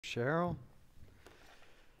Cheryl.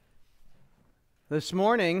 This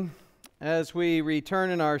morning, as we return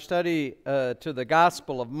in our study to the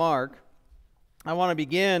Gospel of Mark, I want to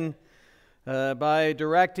begin by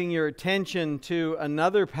directing your attention to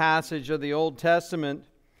another passage of the Old Testament.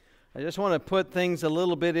 I just want to put things a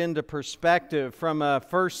little bit into perspective from a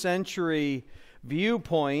first century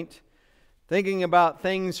viewpoint, thinking about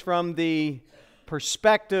things from the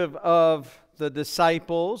perspective of the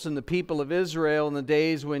disciples and the people of Israel in the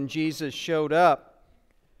days when Jesus showed up.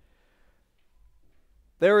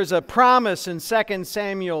 There is a promise in 2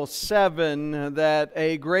 Samuel 7 that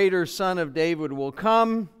a greater son of David will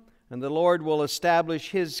come and the Lord will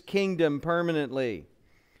establish His kingdom permanently.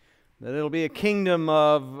 That it'll be a kingdom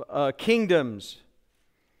of kingdoms.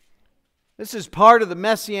 This is part of the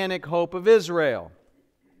messianic hope of Israel.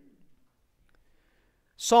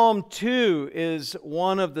 Psalm 2 is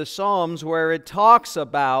one of the Psalms where it talks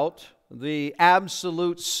about the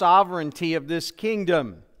absolute sovereignty of this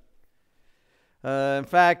kingdom. In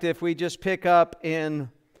fact, if we just pick up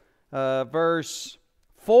in verse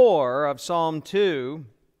 4 of Psalm 2,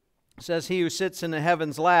 it says, "He who sits in the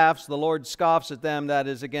heavens laughs, the Lord scoffs at them," that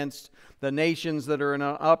is against the nations that are in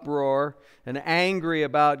an uproar and angry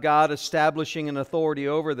about God establishing an authority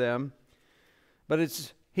over them. But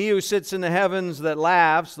it's He who sits in the heavens that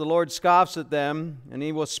laughs, the Lord scoffs at them, and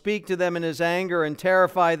He will speak to them in His anger and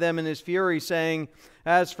terrify them in His fury, saying,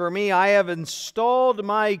 "As for me, I have installed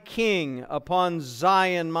my king upon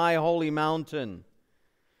Zion, my holy mountain."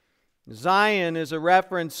 Zion is a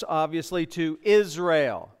reference, obviously, to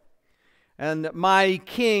Israel. And my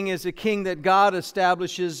king is a king that God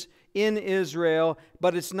establishes in Israel,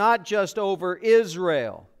 but it's not just over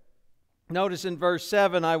Israel. Notice in verse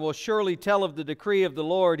 7, "I will surely tell of the decree of the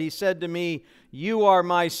Lord. He said to me, 'You are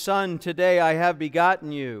my son, today I have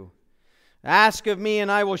begotten you.' Ask of me, and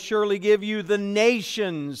I will surely give you the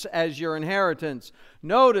nations as your inheritance."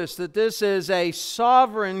 Notice that this is a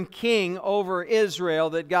sovereign king over Israel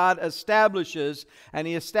that God establishes, and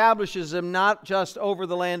He establishes him not just over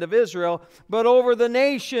the land of Israel, but over the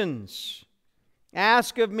nations.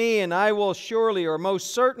 "Ask of me, and I will surely or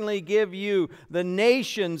most certainly give you the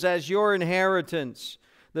nations as your inheritance,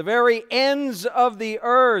 the very ends of the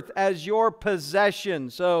earth as your possession."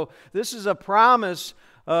 So this is a promise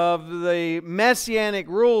of the messianic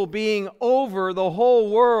rule being over the whole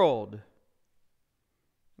world.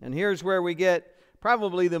 And here's where we get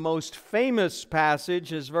probably the most famous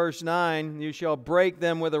passage, is verse 9. "You shall break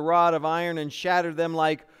them with a rod of iron and shatter them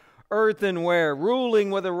like earthenware,"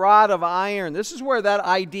 ruling with a rod of iron. This is where that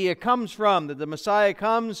idea comes from, that the Messiah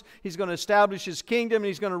comes, He's going to establish His kingdom, and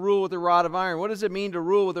He's going to rule with a rod of iron. What does it mean to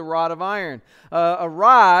rule with a rod of iron? A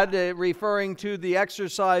rod, referring to the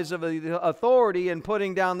exercise of authority and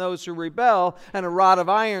putting down those who rebel, and a rod of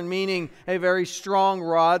iron meaning a very strong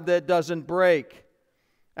rod that doesn't break.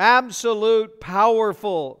 Absolute,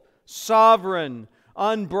 powerful, sovereign,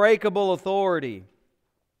 unbreakable authority.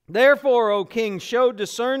 "Therefore, O king, show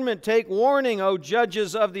discernment, take warning, O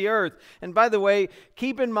judges of the earth." And by the way,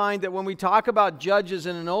 keep in mind that when we talk about judges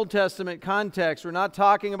in an Old Testament context, we're not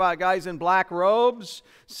talking about guys in black robes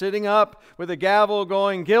sitting up with a gavel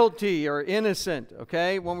going guilty or innocent,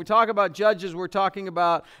 okay? When we talk about judges, we're talking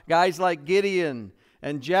about guys like Gideon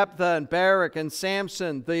and Jephthah and Barak and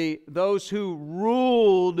Samson, those who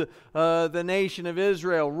ruled the nation of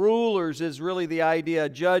Israel. Rulers is really the idea. A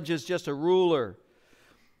judge is just a ruler.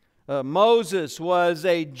 Moses was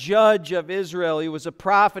a judge of Israel. He was a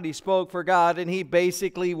prophet. He spoke for God, and he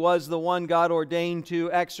basically was the one God ordained to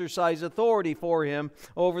exercise authority for Him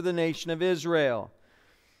over the nation of Israel.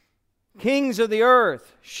 Kings of the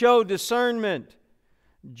earth, show discernment.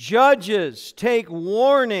 Judges, take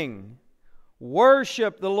warning.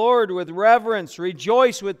 Worship the Lord with reverence.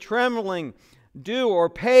 Rejoice with trembling. Do or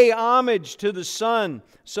pay homage to the Son,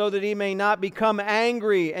 so that He may not become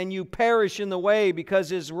angry and you perish in the way, because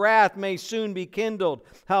His wrath may soon be kindled.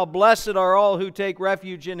 How blessed are all who take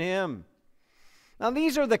refuge in Him. Now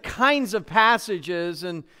these are the kinds of passages,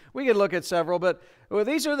 and we could look at several, but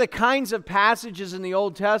these are the kinds of passages in the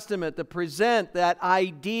Old Testament that present that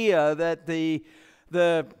idea that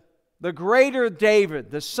the greater David,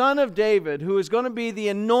 the son of David, who is going to be the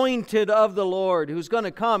anointed of the Lord, who's going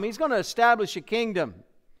to come, He's going to establish a kingdom.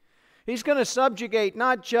 He's going to subjugate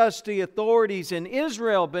not just the authorities in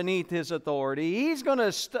Israel beneath His authority. He's going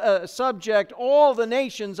to subject all the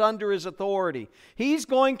nations under His authority. He's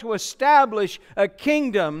going to establish a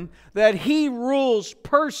kingdom that He rules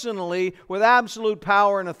personally with absolute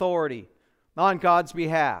power and authority on God's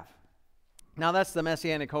behalf. Now that's the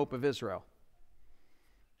messianic hope of Israel.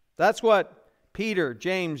 That's what Peter,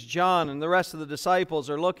 James, John, and the rest of the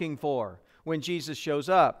disciples are looking for. when Jesus shows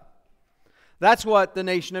up. That's what the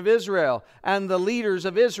nation of Israel and the leaders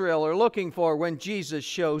of Israel are looking for when Jesus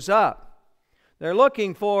shows up. They're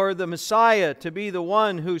looking for the Messiah to be the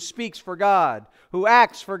one who speaks for God, who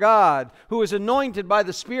acts for God, who is anointed by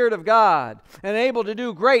the Spirit of God, and able to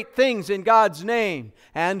do great things in God's name,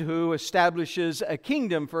 and who establishes a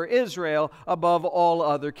kingdom for Israel above all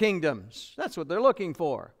other kingdoms. That's what they're looking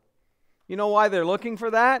for. You know why they're looking for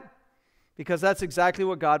that? Because that's exactly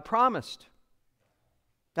what God promised.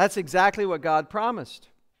 That's exactly what God promised.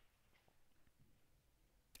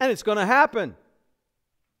 And it's going to happen.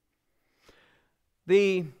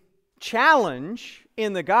 The challenge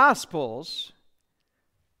in the Gospels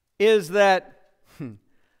is that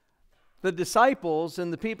the disciples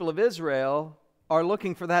and the people of Israel are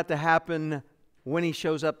looking for that to happen when He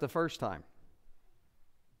shows up the first time.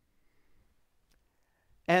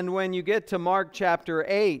 And when you get to Mark chapter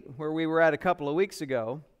 8, where we were at a couple of weeks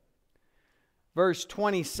ago, verse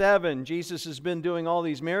 27, Jesus has been doing all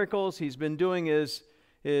these miracles. He's been doing his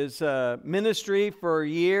ministry for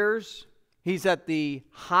years. He's at the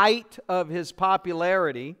height of His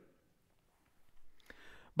popularity.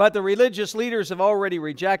 But the religious leaders have already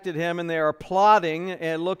rejected Him, and they are plotting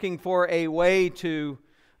and looking for a way to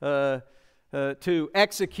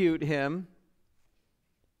execute Him.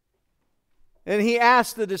 And He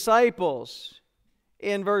asked the disciples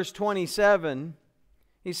in verse 27,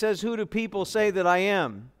 He says, "Who do people say that I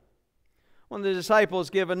am?" Well, the disciples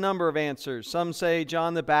give a number of answers. Some say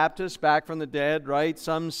John the Baptist, back from the dead, right?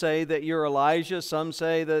 Some say that you're Elijah. Some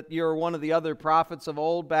say that you're one of the other prophets of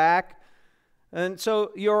old back. And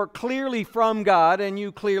so you're clearly from God, and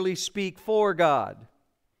you clearly speak for God.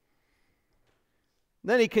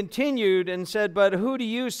 Then He continued and said, "But who do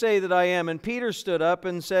you say that I am?" And Peter stood up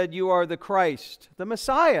and said, "You are the Christ, the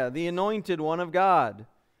Messiah, the anointed one of God."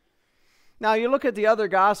 Now, you look at the other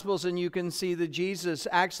Gospels and you can see that Jesus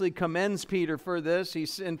actually commends Peter for this.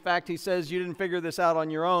 In fact, He says, "You didn't figure this out on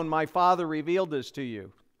your own. My Father revealed this to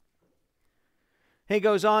you." He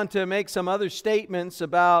goes on to make some other statements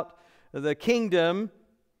about the kingdom.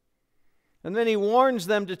 And then He warns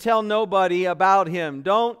them to tell nobody about Him.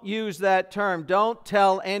 Don't use that term. Don't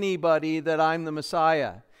tell anybody that I'm the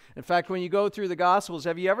Messiah. In fact, when you go through the Gospels,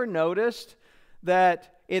 have you ever noticed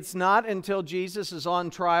that it's not until Jesus is on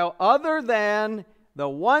trial, other than the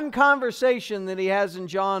one conversation that He has in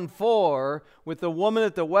John 4 with the woman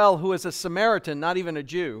at the well who is a Samaritan, not even a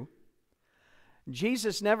Jew,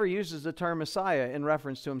 Jesus never uses the term Messiah in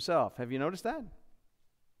reference to Himself. Have you noticed that?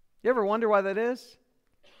 You ever wonder why that is?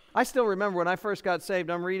 I still remember when I first got saved,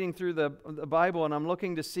 I'm reading through the Bible and I'm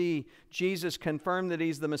looking to see Jesus confirm that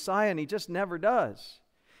He's the Messiah, and He just never does.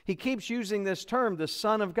 He keeps using this term, the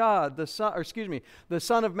Son of God, the Son of Man, the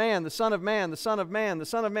Son of Man, the Son of Man, the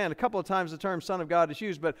Son of Man. A couple of times the term Son of God is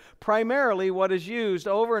used, but primarily what is used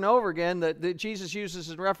over and over again that Jesus uses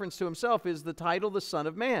in reference to Himself is the title, the Son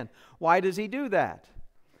of Man. Why does He do that?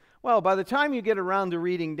 Well, by the time you get around to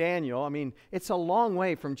reading Daniel, I mean, it's a long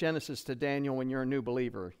way from Genesis to Daniel when you're a new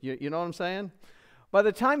believer. You know what I'm saying? By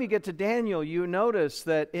the time you get to Daniel, you notice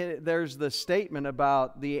that there's the statement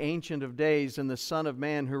about the Ancient of Days and the Son of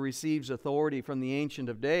Man who receives authority from the Ancient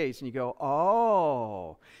of Days. And you go,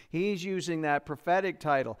 oh, He's using that prophetic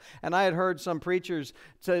title. And I had heard some preachers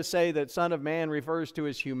say that Son of Man refers to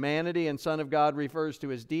His humanity and Son of God refers to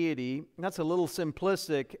His deity. That's a little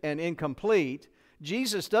simplistic and incomplete.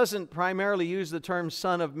 Jesus doesn't primarily use the term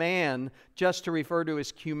Son of Man just to refer to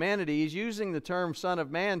His humanity. He's using the term Son of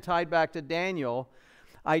Man tied back to Daniel,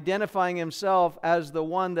 identifying Himself as the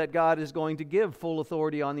one that God is going to give full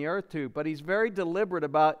authority on the earth to. But He's very deliberate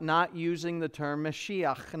about not using the term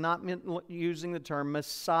Mashiach, not using the term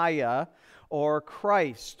Messiah or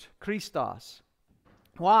Christ, Christos.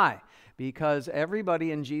 Why? Because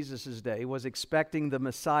everybody in Jesus' day was expecting the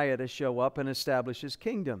Messiah to show up and establish His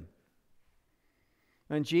kingdom.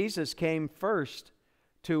 And Jesus came first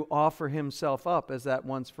to offer Himself up as that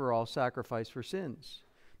once-for-all sacrifice for sins.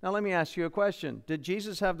 Now let me ask you a question. Did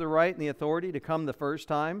Jesus have the right and the authority to come the first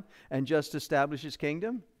time and just establish His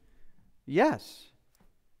kingdom? Yes.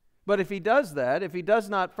 But if He does that, if He does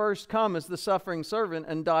not first come as the suffering servant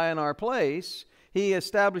and die in our place, He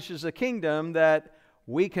establishes a kingdom that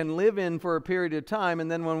we can live in for a period of time,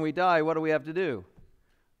 and then when we die, what do we have to do?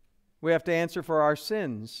 We have to answer for our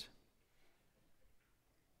sins.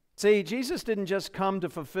 See, Jesus didn't just come to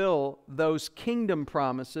fulfill those kingdom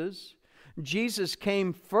promises. Jesus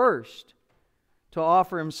came first to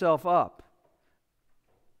offer Himself up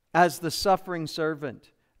as the suffering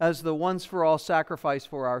servant, as the once-for-all sacrifice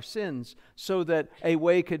for our sins, so that a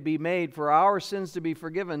way could be made for our sins to be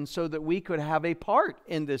forgiven, so that we could have a part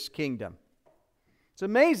in this kingdom. It's an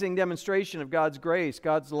amazing demonstration of God's grace,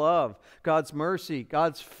 God's love, God's mercy,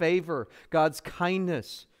 God's favor, God's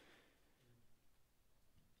kindness.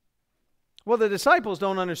 Well, the disciples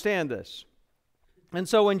don't understand this. And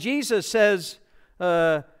so when Jesus says,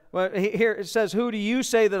 here it says, "Who do you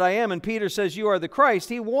say that I am?" and Peter says, "You are the Christ,"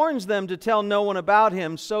 he warns them to tell no one about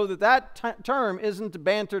him so that term isn't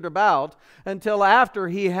bantered about until after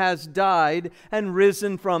he has died and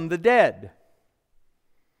risen from the dead.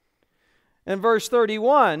 In verse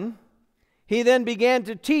 31, he then began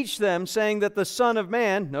to teach them, saying that the Son of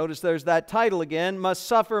Man, notice there's that title again, must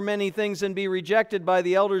suffer many things and be rejected by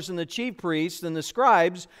the elders and the chief priests and the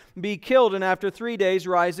scribes, be killed, and after 3 days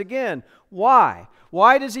rise again. Why?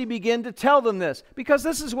 Why does he begin to tell them this? Because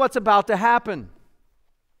this is what's about to happen.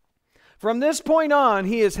 From this point on,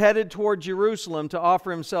 he is headed toward Jerusalem to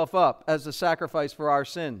offer himself up as a sacrifice for our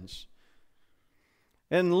sins.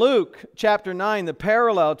 In Luke chapter 9, the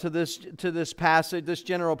parallel to this passage, this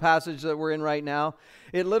general passage that we're in right now,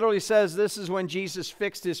 it literally says this is when Jesus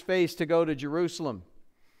fixed his face to go to Jerusalem.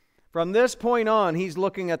 From this point on, he's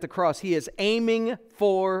looking at the cross. He is aiming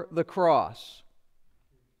for the cross.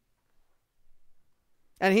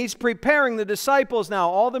 And he's preparing the disciples now.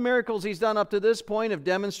 All the miracles he's done up to this point have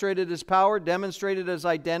demonstrated his power, demonstrated his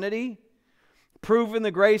identity, proven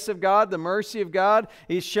the grace of God, the mercy of God.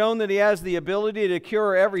 He's shown that he has the ability to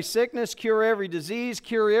cure every sickness, cure every disease,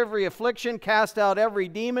 cure every affliction, cast out every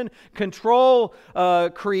demon, control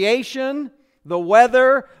creation, the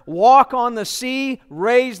weather, walk on the sea,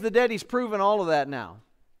 raise the dead. He's proven all of that now.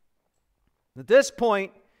 At this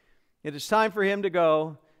point, it is time for him to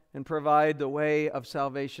go and provide the way of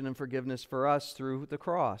salvation and forgiveness for us through the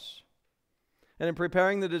cross. And in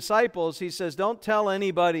preparing the disciples, he says, don't tell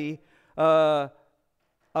anybody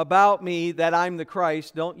about me that I'm the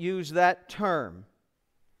Christ. Don't use that term.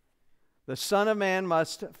 The Son of Man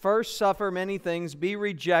must first suffer many things, be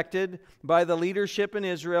rejected by the leadership in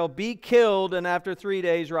Israel, be killed, and after 3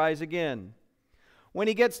 days rise again. When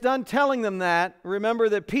he gets done telling them that, remember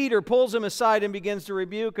that Peter pulls him aside and begins to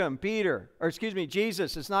rebuke him.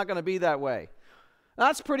 Jesus, it's not going to be that way.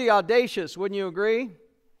 That's pretty audacious, wouldn't you agree?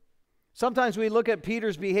 Sometimes we look at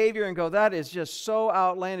Peter's behavior and go, that is just so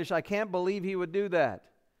outlandish. I can't believe he would do that.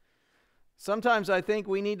 Sometimes I think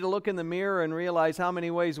we need to look in the mirror and realize how many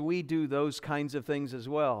ways we do those kinds of things as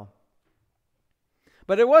well.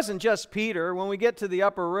 But it wasn't just Peter. When we get to the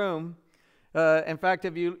upper room, in fact,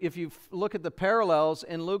 if you look at the parallels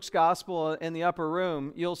in Luke's gospel in the upper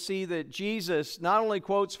room, you'll see that Jesus not only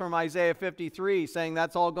quotes from Isaiah 53, saying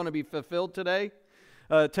that's all going to be fulfilled tonight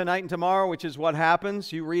and tomorrow, which is what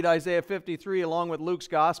happens. You read Isaiah 53 along with Luke's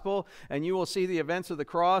gospel, and you will see the events of the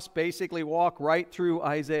cross basically walk right through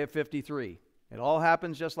Isaiah 53. It all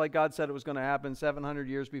happens just like God said it was going to happen 700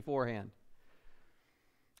 years beforehand.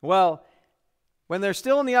 Well, when they're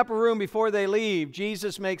still in the upper room before they leave,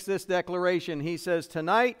 Jesus makes this declaration. He says,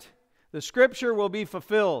 tonight the scripture will be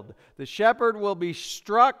fulfilled. The shepherd will be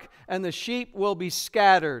struck and the sheep will be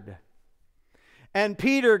scattered. And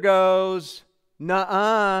Peter goes,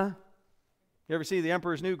 nuh-uh. You ever see The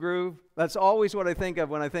Emperor's New Groove? That's always what I think of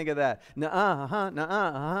when I think of that. Nuh-uh,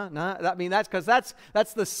 nuh-uh, nuh-uh. I mean, that's because that's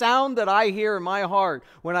the sound that I hear in my heart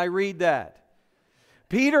when I read that.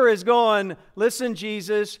 Peter is going, listen,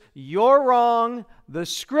 Jesus, you're wrong. The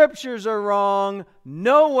scriptures are wrong.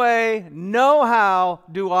 No way, no how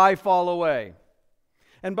do I fall away.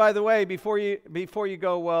 And by the way, before you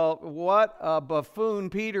go, well, what a buffoon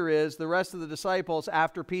Peter is, the rest of the disciples,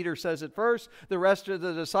 after Peter says it first, the rest of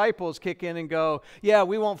the disciples kick in and go, yeah,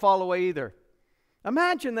 we won't fall away either.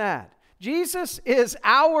 Imagine that. Jesus is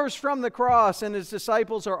hours from the cross and his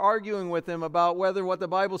disciples are arguing with him about whether what the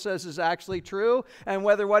Bible says is actually true and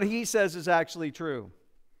whether what he says is actually true.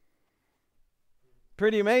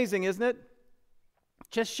 Pretty amazing, isn't it?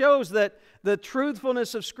 Just shows that the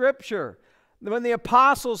truthfulness of Scripture. When the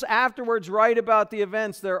apostles afterwards write about the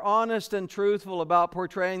events, they're honest and truthful about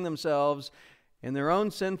portraying themselves in their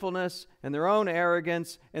own sinfulness, in their own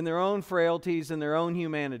arrogance, in their own frailties, in their own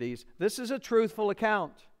humanities. This is a truthful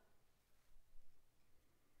account.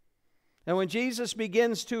 And when Jesus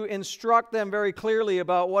begins to instruct them very clearly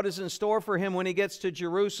about what is in store for him when he gets to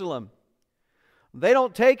Jerusalem, they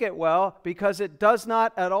don't take it well because it does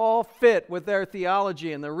not at all fit with their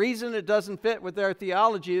theology. And the reason it doesn't fit with their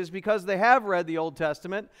theology is because they have read the Old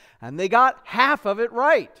Testament and they got half of it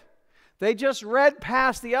right. They just read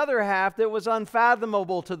past the other half that was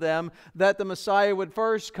unfathomable to them, that the Messiah would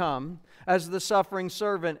first come as the suffering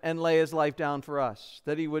servant and lay his life down for us,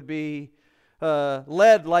 that he would be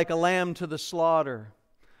led like a lamb to the slaughter,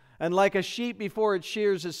 and like a sheep before its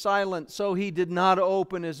shears is silent, so he did not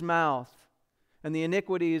open his mouth. and the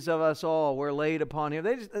iniquities of us all were laid upon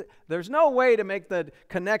him. There's no way to make the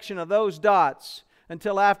connection of those dots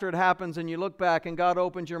until after it happens and you look back and God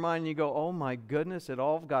opens your mind and you go, oh my goodness, it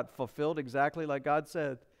all got fulfilled exactly like God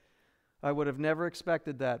said. I would have never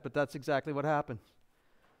expected that, but that's exactly what happened.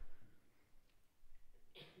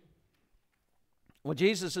 Well,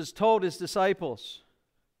 Jesus has told his disciples,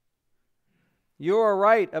 you are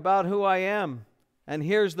right about who I am, and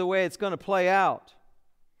here's the way it's going to play out.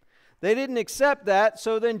 They didn't accept that,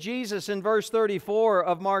 so then Jesus in verse 34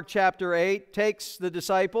 of Mark chapter 8 takes the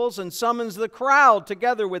disciples and summons the crowd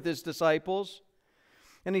together with his disciples.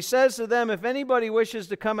 And he says to them, if anybody wishes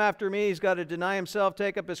to come after me, he's got to deny himself,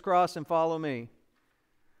 take up his cross, and follow me.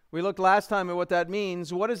 We looked last time at what that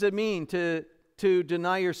means. What does it mean to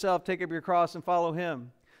deny yourself, take up your cross, and follow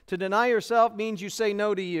him? To deny yourself means you say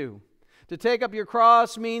no to you. To take up your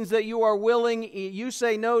cross means that you are willing, you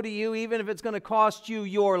say no to you even if it's going to cost you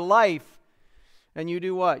your life. And you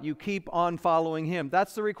do what? You keep on following him.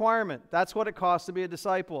 That's the requirement. That's what it costs to be a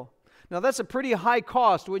disciple. Now that's a pretty high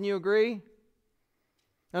cost, wouldn't you agree?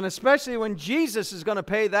 And especially when Jesus is going to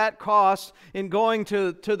pay that cost in going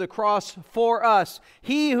to the cross for us.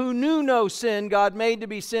 He who knew no sin, God made to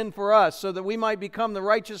be sin for us so that we might become the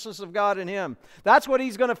righteousness of God in him. That's what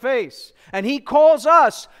he's going to face. And he calls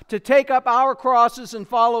us to take up our crosses and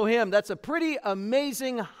follow him. That's a pretty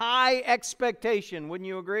amazing high expectation, wouldn't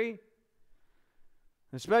you agree?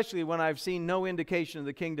 Especially when I've seen no indication of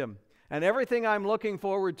the kingdom. And everything I'm looking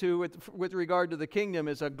forward to with regard to the kingdom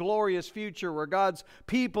is a glorious future where God's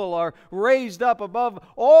people are raised up above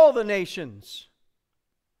all the nations.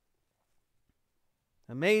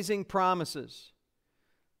 Amazing promises.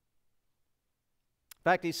 In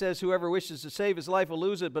fact, he says, whoever wishes to save his life will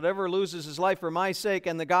lose it, but whoever loses his life for my sake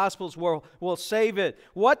and the gospel's will save it.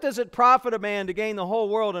 What does it profit a man to gain the whole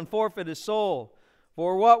world and forfeit his soul?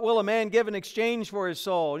 For what will a man give in exchange for his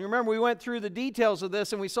soul? You remember we went through the details of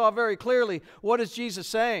this and we saw very clearly what is Jesus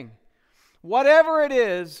saying. Whatever it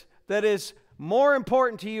is that is more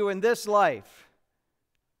important to you in this life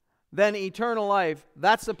than eternal life,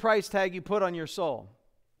 that's the price tag you put on your soul.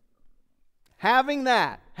 Having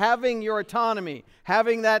that, having your autonomy,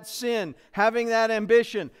 having that sin, having that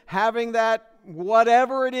ambition, having that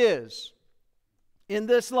whatever it is in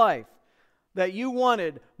this life, that you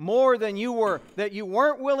wanted more than that you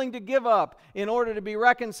weren't willing to give up in order to be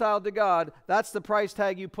reconciled to God, that's the price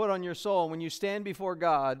tag you put on your soul. When you stand before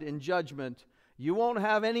God in judgment, you won't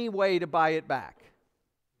have any way to buy it back.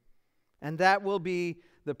 And that will be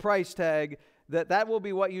the price tag, that will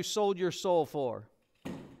be what you sold your soul for.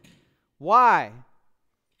 Why?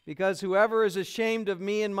 Because whoever is ashamed of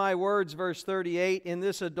me and my words, verse 38, in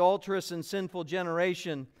this adulterous and sinful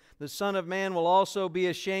generation, the Son of Man will also be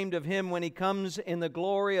ashamed of him when he comes in the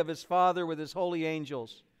glory of his Father with his holy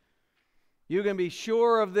angels. You can be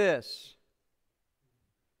sure of this.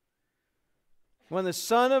 When the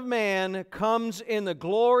Son of Man comes in the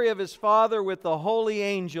glory of his Father with the holy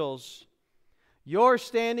angels, your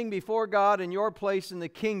standing before God and your place in the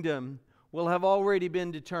kingdom will have already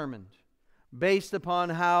been determined based upon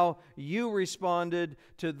how you responded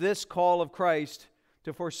to this call of Christ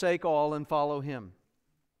to forsake all and follow him.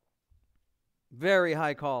 Very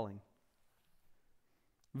high calling.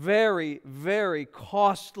 Very, very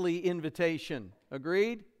costly invitation.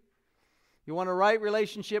 Agreed? You want a right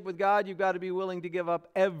relationship with God, you've got to be willing to give up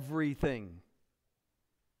everything.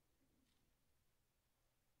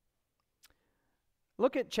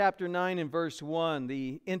 Look at chapter 9 and verse 1,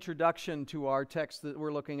 the introduction to our text that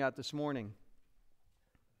we're looking at this morning.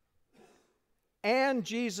 And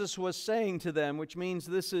Jesus was saying to them, which means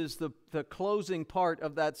this is the closing part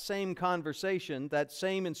of that same conversation, that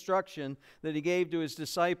same instruction that he gave to his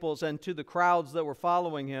disciples and to the crowds that were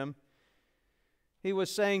following him. He was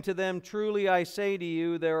saying to them, truly I say to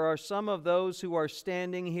you, there are some of those who are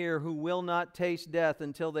standing here who will not taste death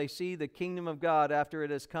until they see the kingdom of God after it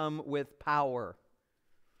has come with power.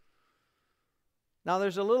 Now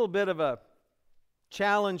there's a little bit of a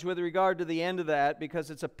challenge with regard to the end of that because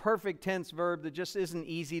it's a perfect tense verb that just isn't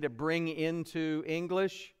easy to bring into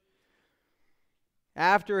English.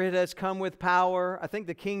 After it has come with power, I think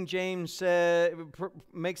the King James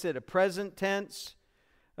makes it a present tense.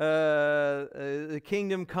 The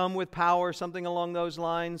kingdom come with power, something along those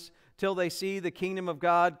lines. Till they see the kingdom of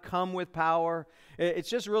God come with power. It's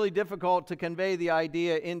just really difficult to convey the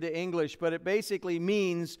idea into English, but it basically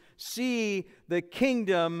means see the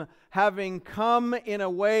kingdom having come in a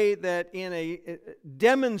way that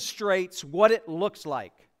demonstrates what it looks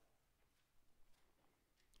like.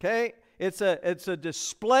 Okay? It's a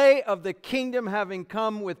display of the kingdom having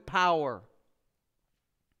come with power.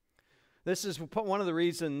 This is one of the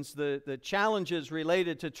reasons the challenges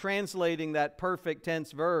related to translating that perfect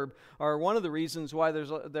tense verb are one of the reasons why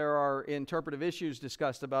there are interpretive issues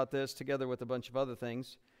discussed about this, together with a bunch of other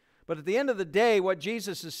things. But at the end of the day, what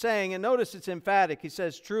Jesus is saying, and notice it's emphatic. He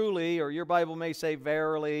says truly, or your Bible may say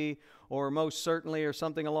verily, or most certainly, or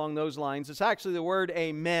something along those lines. It's actually the word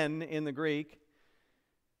amen in the Greek.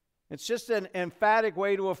 It's just an emphatic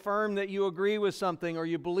way to affirm that you agree with something, or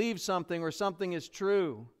you believe something, or something is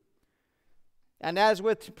true. And as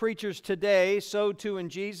with preachers today, so too in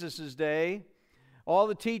Jesus' day, all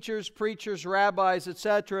the teachers, preachers, rabbis,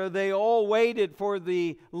 etc., they all waited for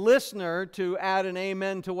the listener to add an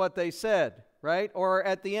amen to what they said, right? Or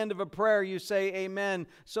at the end of a prayer, you say amen,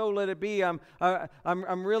 so let it be. I'm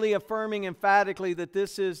really affirming emphatically that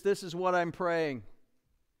this is what I'm praying.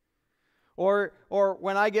 Or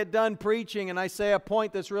when I get done preaching and I say a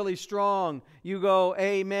point that's really strong, you go,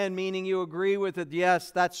 amen, meaning you agree with it.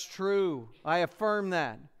 Yes, that's true. I affirm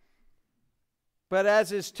that. But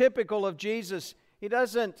as is typical of Jesus, he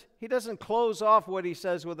doesn't close off what he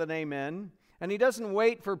says with an amen, and he doesn't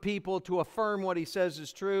wait for people to affirm what he says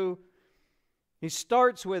is true. He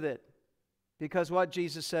starts with it because what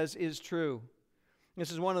Jesus says is true.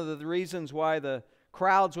 This is one of the reasons why the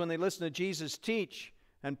crowds, when they listen to Jesus teach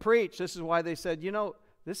and preach, this is why they said,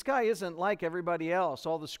 this guy isn't like everybody else,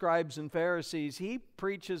 all the scribes and Pharisees. He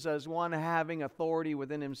preaches as one having authority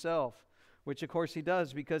within himself, which of course he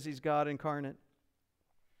does because he's God incarnate.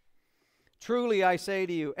 Truly I say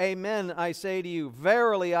to you, amen I say to you,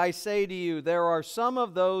 verily I say to you, there are some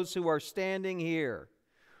of those who are standing here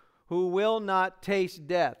who will not taste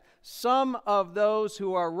death. Some of those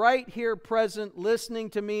who are right here present listening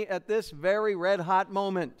to me at this very red-hot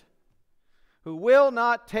moment, who will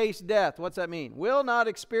not taste death. What's that mean? Will not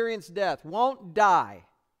experience death, won't die,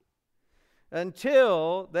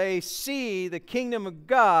 until they see the kingdom of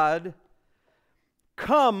God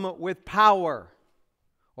come with power,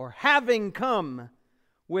 or having come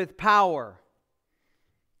with power.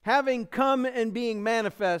 Having come and being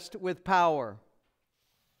manifest with power.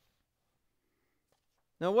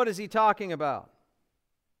 Now, what is he talking about?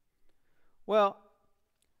 Well,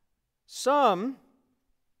 some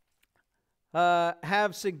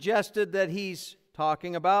have suggested that he's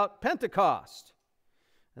talking about Pentecost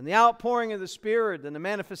and the outpouring of the Spirit and the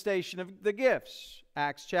manifestation of the gifts.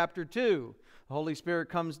 Acts chapter 2. The Holy Spirit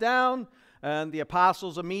comes down, and the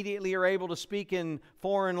apostles immediately are able to speak in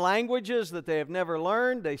foreign languages that they have never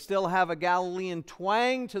learned. They still have a Galilean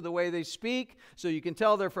twang to the way they speak, so you can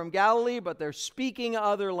tell they're from Galilee, but they're speaking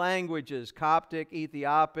other languages, Coptic,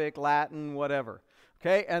 Ethiopic, Latin, whatever.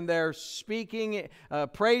 Okay, and they're speaking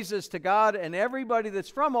praises to God, and everybody that's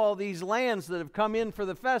from all these lands that have come in for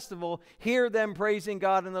the hear them praising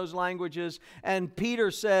God in those languages. And Peter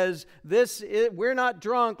says, we're not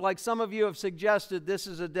drunk like some of you have suggested. This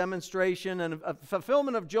is a demonstration and a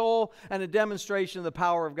fulfillment of Joel and a demonstration of the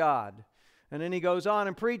power of God. And then he goes on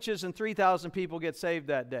and preaches, and 3,000 people get saved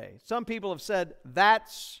that day. Some people have said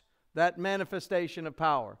that's that manifestation of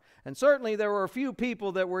power. And certainly there were a few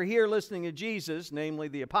people that were here listening to Jesus, namely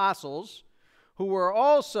the apostles, who were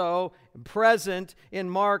also present in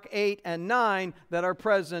Mark 8 and 9 that are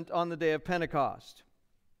present on the day of Pentecost.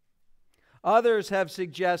 Others have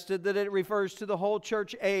suggested that it refers to the whole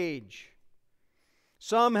church age.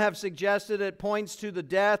 Some have suggested it points to the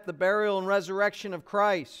death, the burial, and resurrection of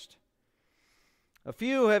Christ. A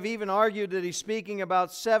few have even argued that he's speaking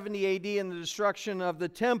about 70 AD and the destruction of the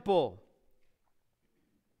temple.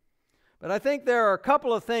 But I think there are a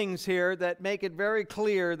couple of things here that make it very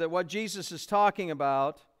clear that what Jesus is talking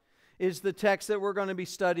about is the text that we're going to be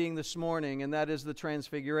studying this morning, and that is the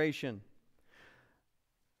Transfiguration.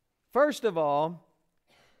 First of all,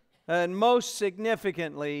 and most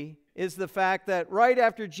significantly, is the fact that right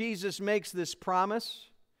after Jesus makes this promise,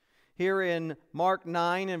 here in Mark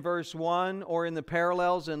 9 and verse 1, or in the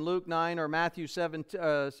parallels in Luke 9 or Matthew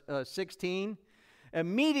 16,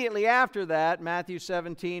 immediately after that, Matthew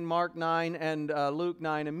 17, Mark 9, and Luke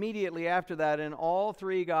 9, immediately after that in all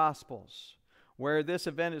three Gospels where this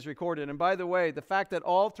event is recorded. And by the way, the fact that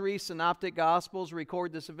all three synoptic Gospels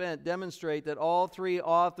record this event demonstrate that all three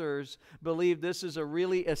authors believe this is a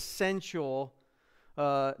really essential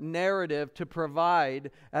narrative to provide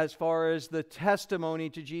as far as the testimony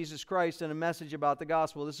to Jesus Christ and a message about the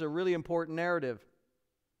gospel. This is a really important narrative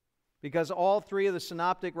because all three of the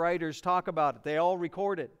synoptic writers talk about it. They all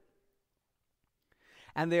record it.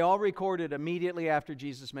 And they all record it immediately after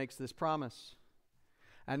Jesus makes this promise.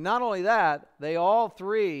 And not only that, they all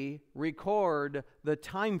three record the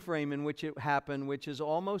time frame in which it happened, which is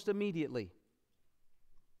almost immediately.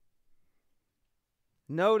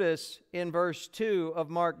 Notice in verse 2 of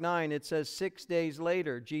Mark 9, it says 6 days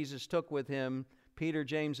later, Jesus took with him Peter,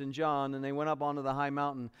 James, and John, and they went up onto the high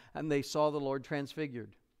mountain, and they saw the Lord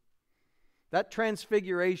transfigured. That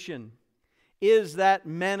transfiguration is that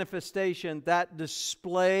manifestation, that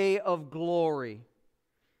display of glory.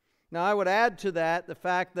 Now, I would add to that the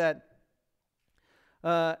fact that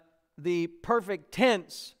the perfect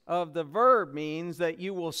tense of the verb means that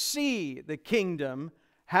you will see the kingdom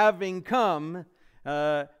having come,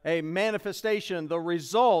 a manifestation, the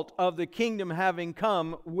result of the kingdom having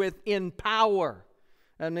come within power.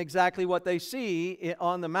 And exactly what they see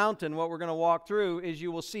on the mountain, what we're going to walk through, is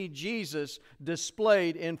you will see Jesus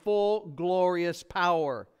displayed in full glorious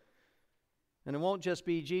power. And it won't just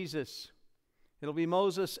be Jesus. It'll be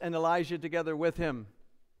Moses and Elijah together with him,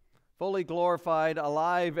 fully glorified,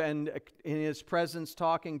 alive, and in his presence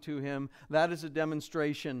talking to him. That is a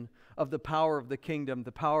demonstration of the power of the kingdom,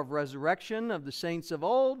 the power of resurrection of the saints of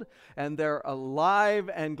old, and their alive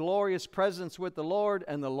and glorious presence with the Lord,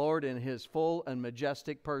 and the Lord in his full and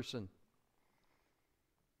majestic person.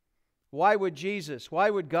 Why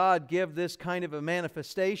would God give this kind of a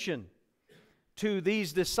manifestation to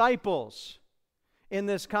these disciples in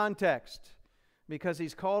this context? Because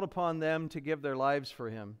He's called upon them to give their lives for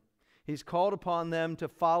Him. He's called upon them to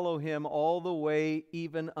follow Him all the way,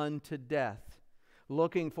 even unto death,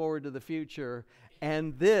 looking forward to the future.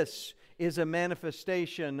 And this is a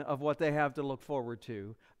manifestation of what they have to look forward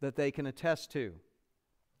to, that they can attest to.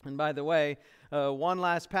 And by the way, one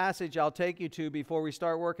last passage I'll take you to before we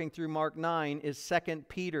start working through Mark 9 is 2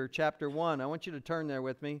 Peter chapter 1. I want you to turn there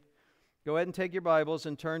with me. Go ahead and take your Bibles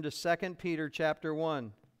and turn to 2 Peter chapter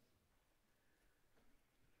 1.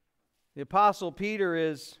 The Apostle Peter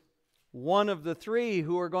is one of the three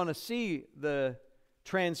who are going to see the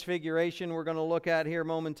transfiguration we're going to look at here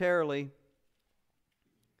momentarily.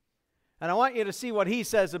 And I want you to see what he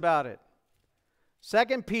says about it.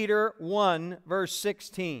 2 Peter 1, verse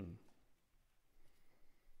 16.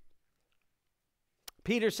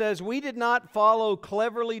 Peter says, "We did not follow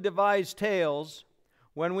cleverly devised tales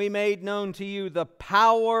when we made known to you the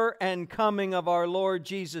power and coming of our Lord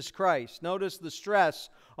Jesus Christ." Notice the stress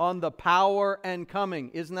on the power and coming.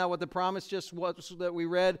 Isn't that what the promise just was that we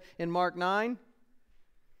read in Mark 9?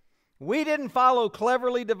 We didn't follow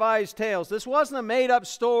cleverly devised tales. This wasn't a made-up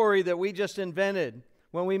story that we just invented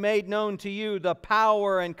when we made known to you the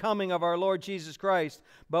power and coming of our Lord Jesus Christ,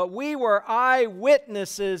 but we were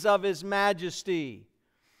eyewitnesses of His majesty.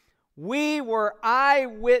 We were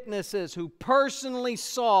eyewitnesses who personally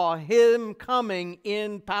saw Him coming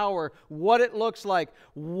in power, what it looks like,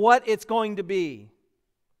 what it's going to be.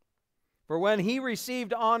 For when He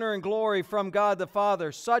received honor and glory from God the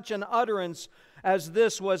Father, such an utterance as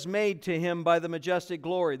this was made to Him by the majestic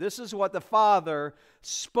glory. This is what the Father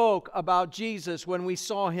spoke about Jesus when we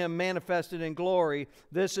saw Him manifested in glory.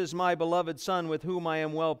 "This is my beloved Son with whom I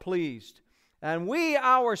am well pleased." And we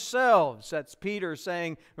ourselves, that's Peter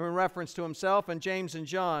saying in reference to himself, and James and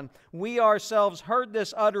John, we ourselves heard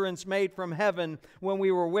this utterance made from heaven when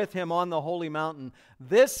we were with Him on the holy mountain.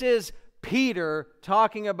 This is Peter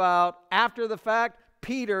talking about, after the fact,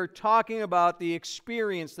 Peter talking about the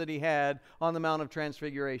experience that he had on the Mount of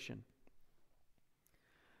Transfiguration.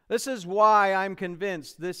 This is why I'm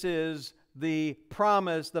convinced this is the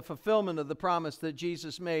promise, the fulfillment of the promise that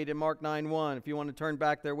Jesus made in Mark 9:1. If you want to turn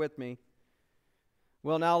back there with me.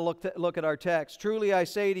 We'll now look at our text. "Truly I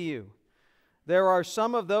say to you, there are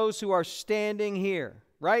some of those who are standing here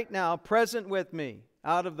right now, present with me,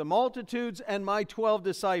 out of the multitudes and my 12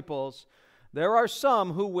 disciples, there are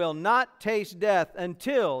some who will not taste death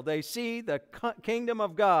until they see the kingdom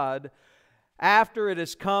of God after it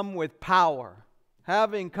has come with power."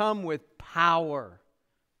 Having come with power.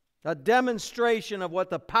 A demonstration of what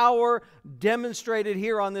the power demonstrated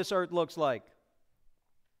here on this earth looks like.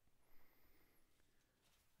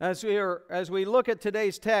 As we look at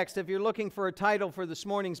today's text, if you're looking for a title for this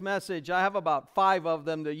morning's message, I have about 5 of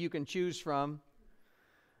them that you can choose from.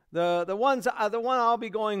 The one I'll be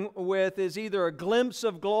going with is either a glimpse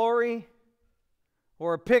of glory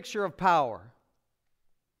or a picture of power.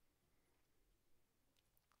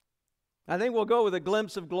 I think we'll go with a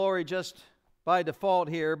glimpse of glory just by default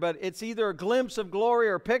here, but it's either a glimpse of glory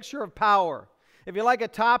or a picture of power. If you like a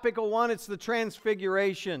topical one, it's the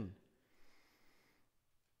Transfiguration.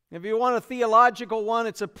 If you want a theological one,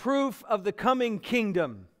 it's a proof of the coming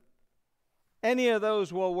kingdom. Any of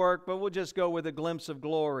those will work, but we'll just go with a glimpse of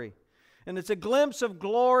glory. And it's a glimpse of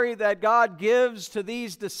glory that God gives to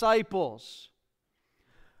these disciples.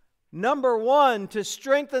 Number one, to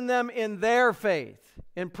strengthen them in their faith.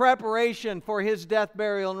 in preparation for His death,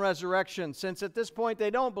 burial, and resurrection, since at this point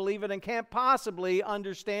they don't believe it and can't possibly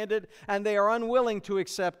understand it, and they are unwilling to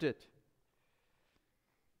accept it.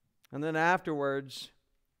 And then afterwards,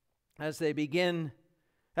 as they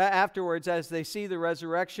see the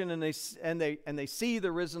resurrection and they see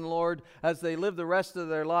the risen Lord, as they live the rest of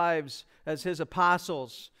their lives as His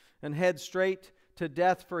apostles and head straight to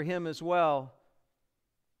death for Him as well,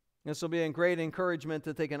 this will be a great encouragement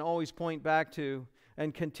that they can always point back to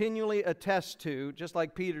and continually attest to, just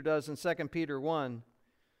like Peter does in 2 Peter 1,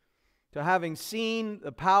 to having seen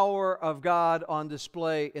the power of God on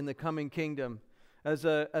display in the coming kingdom as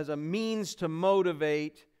a means to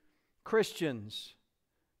motivate Christians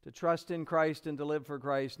to trust in Christ and to live for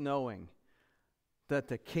Christ, knowing that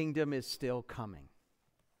the kingdom is still coming.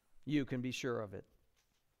 You can be sure of it.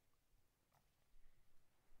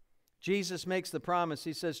 Jesus makes the promise.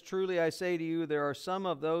 He says, "Truly I say to you, there are some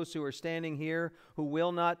of those who are standing here who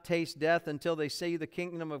will not taste death until they see the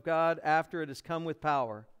kingdom of God after it has come with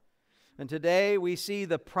power." And today we see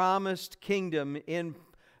the promised kingdom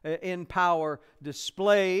in power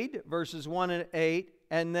displayed, verses 1 and 8,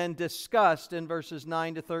 and then discussed in verses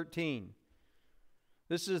 9 to 13.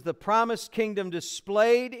 This is the promised kingdom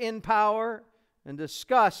displayed in power and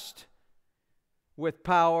discussed with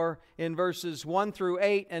power in verses 1 through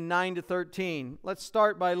 8 and 9 to 13. Let's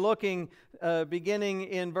start by looking, beginning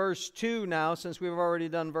in verse 2 now, since we've already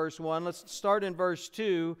done verse 1. Let's start in verse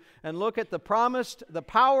 2 and look at the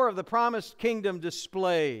power of the promised kingdom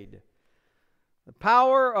displayed. The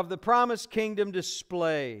power of the promised kingdom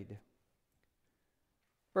displayed.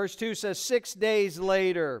 Verse 2 says, 6 days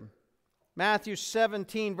later. Matthew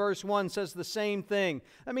 17, verse 1 says the same thing.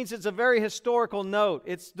 That means it's a very historical note.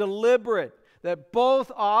 It's deliberate that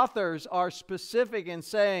both authors are specific in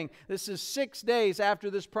saying this is 6 days after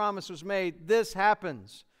this promise was made, this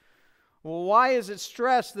happens. Well, why is it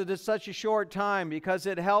stressed that it's such a short time? Because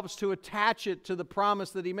it helps to attach it to the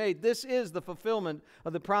promise that He made. This is the fulfillment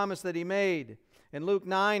of the promise that He made. In Luke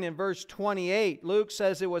 9 and verse 28, Luke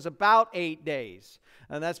says it was about 8 days.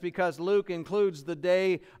 And that's because Luke includes the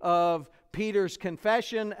day of Peter's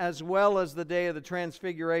confession as well as the day of the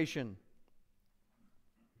transfiguration.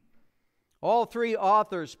 All three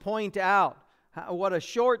authors point out what a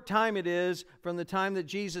short time it is from the time that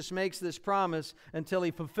Jesus makes this promise until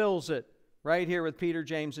He fulfills it, right here with Peter,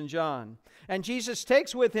 James, and John. And Jesus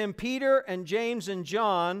takes with Him Peter and James and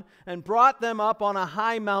John and brought them up on a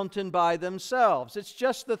high mountain by themselves. It's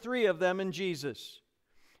just the three of them and Jesus.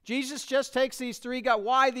 Jesus just takes these three guys.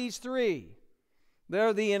 Why these three?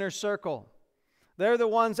 They're the inner circle. They're the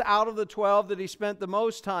ones out of the 12 that He spent the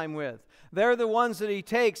most time with. They're the ones that He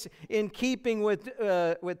takes in keeping with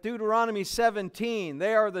Deuteronomy 17.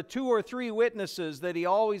 They are the 2 or 3 witnesses that He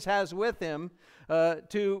always has with Him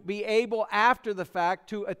to be able after the fact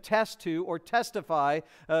to attest to or testify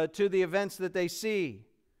to the events that they see.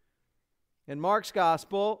 In Mark's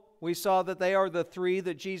Gospel, we saw that they are the 3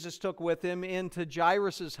 that Jesus took with Him into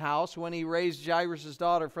Jairus' house when He raised Jairus'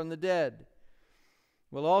 daughter from the dead.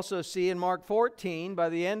 We'll also see in Mark 14, by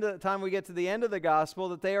the time we get to the end of the Gospel,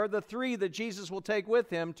 that they are the 3 that Jesus will take with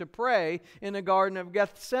Him to pray in the Garden of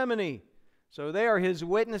Gethsemane. So they are His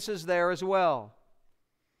witnesses there as well.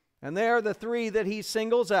 And they are the 3 that He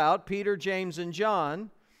singles out, Peter, James, and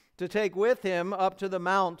John, to take with Him up to the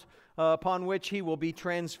mount upon which He will be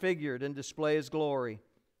transfigured and display His glory.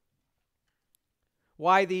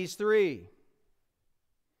 Why these 3?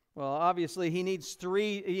 Well, obviously He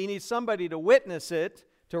needs somebody to witness it,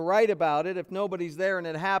 to write about it. If nobody's there and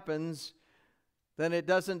it happens, then it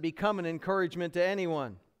doesn't become an encouragement to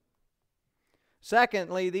anyone.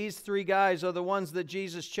 Secondly, these 3 guys are the ones that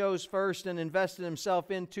Jesus chose first and invested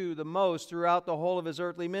Himself into the most throughout the whole of His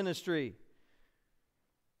earthly ministry.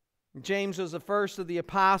 James was the first of the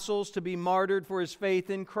apostles to be martyred for his faith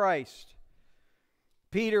in Christ.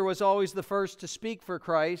 Peter was always the first to speak for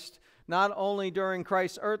Christ, not only during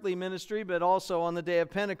Christ's earthly ministry, but also on the day of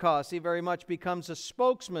Pentecost. He very much becomes a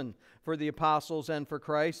spokesman for the apostles and for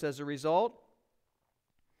Christ as a result.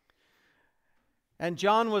 And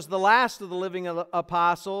John was the last of the living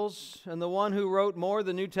apostles and the one who wrote more of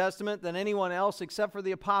the New Testament than anyone else except for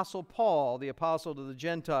the apostle Paul, the apostle to the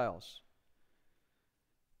Gentiles.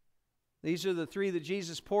 These are the 3 that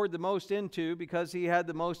Jesus poured the most into because He had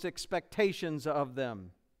the most expectations of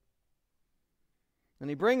them. And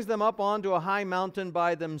He brings them up onto a high mountain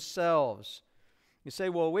by themselves. You say,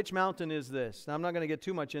 well, which mountain is this? Now, I'm not going to get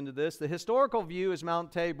too much into this. The historical view is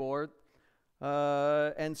Mount Tabor,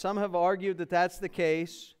 and some have argued that that's the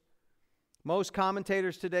case. Most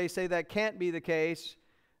commentators today say that can't be the case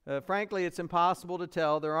Frankly, it's impossible to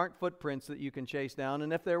tell. There aren't footprints that you can chase down,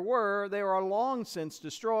 and if there were, they are long since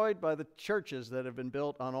destroyed by the churches that have been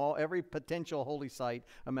built on every potential holy site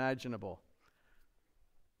imaginable.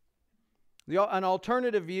 An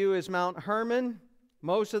alternative view is Mount Hermon.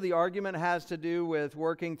 Most of the argument has to do with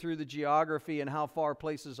working through the geography and how far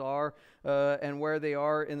places are and where they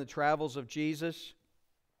are in the travels of Jesus.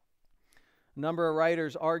 A number of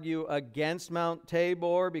writers argue against Mount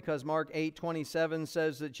Tabor because Mark 8:27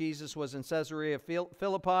 says that Jesus was in Caesarea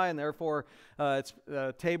Philippi, and therefore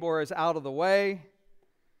Tabor is out of the way.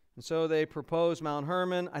 And so they propose Mount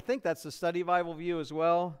Hermon. I think that's the Study Bible view as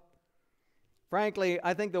well. Frankly,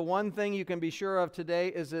 I think the one thing you can be sure of today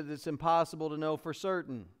is that it's impossible to know for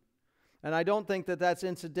certain. And I don't think that that's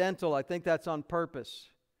incidental. I think that's on purpose.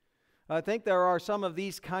 I think there are some of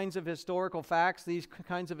these kinds of historical facts, these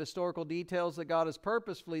kinds of historical details that God has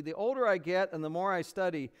purposefully, the older I get and the more I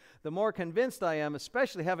study, the more convinced I am,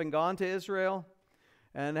 especially having gone to Israel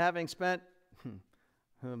and having spent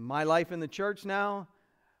my life in the church now,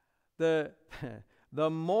 the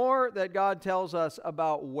more that God tells us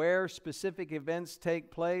about where specific events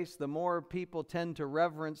take place, the more people tend to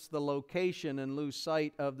reverence the location and lose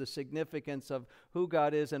sight of the significance of who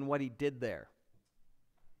God is and what He did there.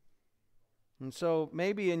 And so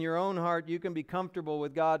maybe in your own heart you can be comfortable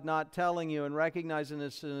with God not telling you and recognizing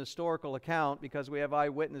this an historical account because we have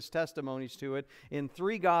eyewitness testimonies to it in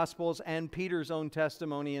 3 Gospels and Peter's own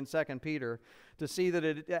testimony in 2 Peter to see that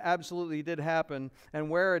it absolutely did happen,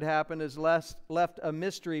 and where it happened is left a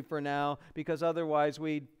mystery for now because otherwise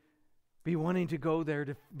we'd be wanting to go there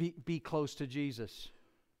to be close to Jesus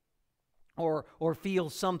or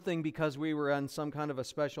feel something because we were on some kind of a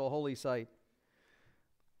special holy site.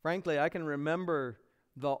 Frankly, I can remember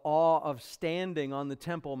the awe of standing on the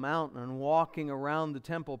Temple Mountain and walking around the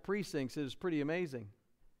temple precincts. It was pretty amazing.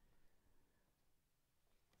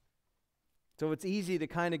 So it's easy to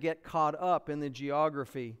kind of get caught up in the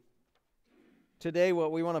geography. Today,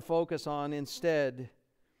 what we want to focus on instead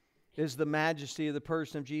is the majesty of the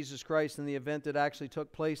person of Jesus Christ and the event that actually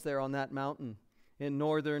took place there on that mountain in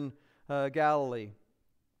northern Galilee.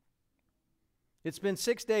 It's been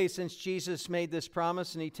 6 days since Jesus made this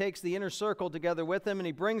promise, and He takes the inner circle together with Him, and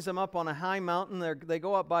He brings them up on a high mountain. They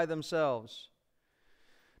go up by themselves.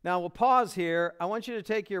 Now, we'll pause here. I want you to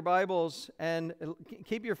take your Bibles and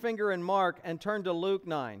keep your finger in Mark and turn to Luke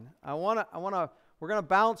 9. We're going to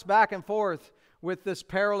bounce back and forth with this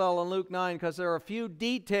parallel in Luke 9 because there are a few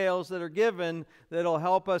details that are given that will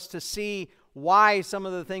help us to see why some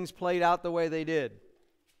of the things played out the way they did.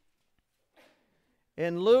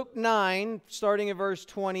 In Luke 9, starting at verse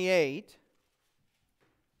 28,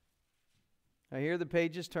 I hear the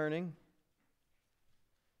pages turning.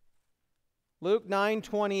 Luke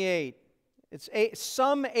 9:28. It's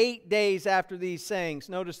some 8 days after these sayings.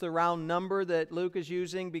 Notice the round number that Luke is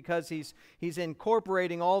using because he's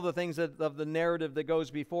incorporating all the things of the narrative that goes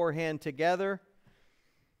beforehand together.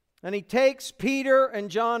 And He takes Peter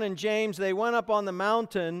and John and James. They went up on the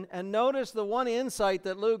mountain. And notice the one insight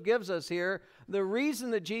that Luke gives us here. The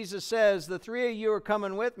reason that Jesus says, the 3 of you are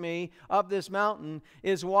coming with me up this mountain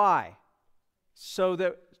is why? So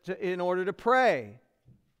that in order to pray.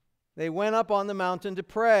 They went up on the mountain to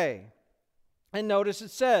pray. And notice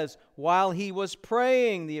it says, while He was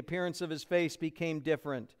praying, the appearance of His face became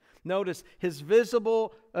different. Notice His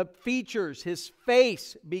visible features, His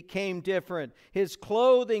face became different. His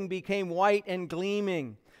clothing became white and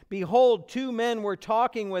gleaming. Behold, 2 men were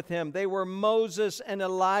talking with Him. They were Moses and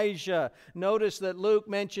Elijah. Notice that Luke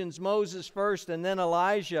mentions Moses first and then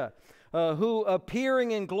Elijah, who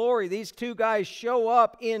appearing in glory. These 2 guys show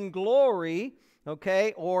up in glory.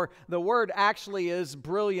 Okay, or the word actually is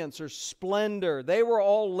brilliance or splendor. They were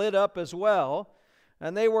all lit up as well.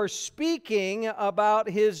 And they were speaking about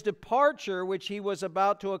His departure, which He was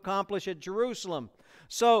about to accomplish at Jerusalem.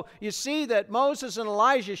 So you see that Moses and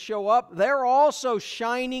Elijah show up. They're also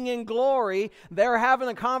shining in glory. They're having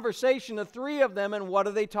a conversation, the 3 of them, and what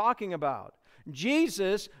are they talking about?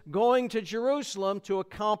 Jesus going to Jerusalem to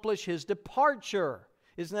accomplish His departure.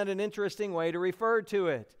 Isn't that an interesting way to refer to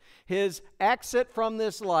it? His exit from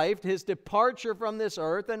this life, His departure from this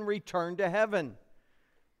earth, and return to heaven.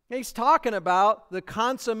 He's talking about the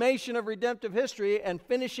consummation of redemptive history and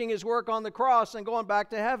finishing His work on the cross and going back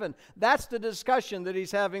to heaven. That's the discussion that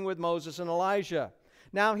He's having with Moses and Elijah.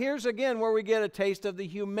 Now, here's again where we get a taste of the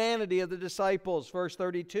humanity of the disciples. Verse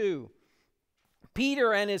 32.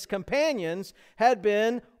 Peter and his companions had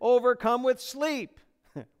been overcome with sleep.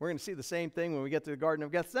 We're going to see the same thing when we get to the Garden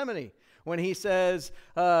of Gethsemane. When He says,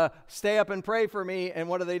 stay up and pray for me, and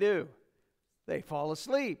what do? they fall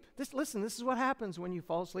asleep. Listen, this is what happens when you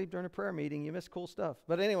fall asleep during a prayer meeting. You miss cool stuff.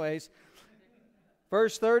 But anyways,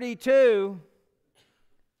 verse 32,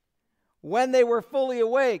 when they were fully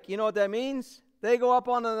awake, you know what that means? They go up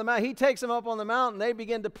onto the mountain. He takes them up on the mountain. They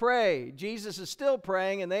begin to pray. Jesus is still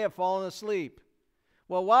praying, and they have fallen asleep.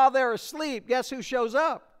 Well, while they're asleep, guess who shows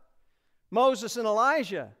up? Moses and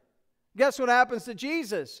Elijah. Guess what happens to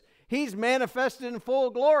Jesus? He's manifested in full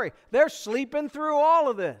glory. They're sleeping through all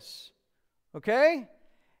of this. Okay?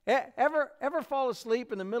 Ever fall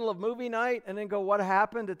asleep in the middle of movie night and then go, what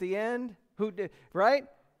happened at the end? Who did, right?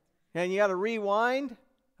 And you got to rewind.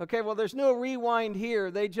 Okay, well, there's no rewind here.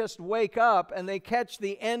 They just wake up and they catch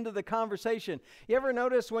the end of the conversation. You ever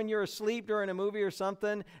notice when you're asleep during a movie or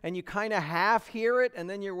something and you kind of half hear it and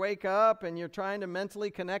then you wake up and you're trying to mentally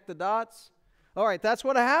connect the dots? All right, that's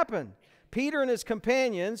what happened. Peter and his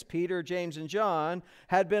companions, Peter, James, and John,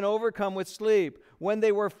 had been overcome with sleep. When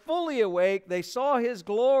they were fully awake, they saw his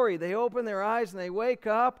glory. They open their eyes and they wake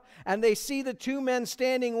up and they see the two men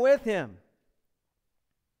standing with him.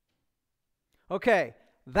 Okay.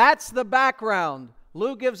 That's the background.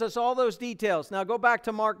 Luke gives us all those details. Now go back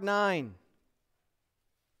to Mark 9.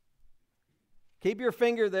 Keep your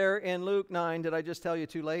finger there in Luke 9. Did I just tell you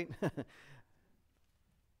too late?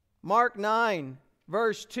 Mark 9,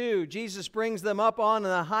 verse 2. Jesus brings them up on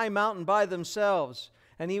a high mountain by themselves,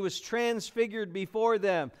 and he was transfigured before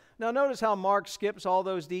them. Now notice how Mark skips all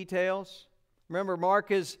those details. Remember,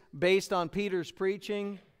 Mark is based on Peter's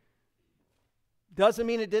preaching. Doesn't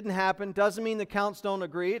mean it didn't happen. Doesn't mean the counts don't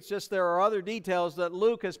agree. It's just there are other details that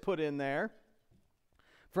Luke has put in there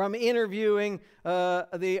from interviewing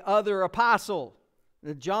the other apostle,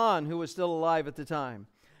 John, who was still alive at the time.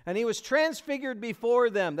 And he was transfigured before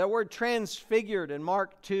them. That word transfigured in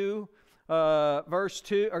Mark 2, verse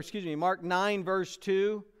 2, or excuse me, Mark 9, verse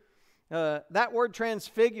 2. That word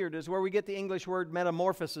transfigured is where we get the English word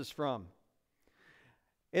metamorphosis from.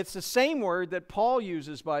 It's the same word that Paul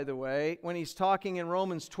uses, by the way, when he's talking in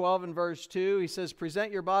Romans 12 and verse 2. He says, present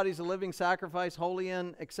your bodies a living sacrifice, holy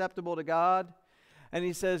and acceptable to God. And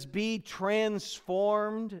he says, be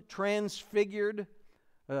transformed, transfigured,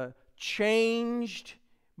 changed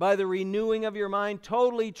by the renewing of your mind,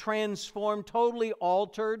 totally transformed, totally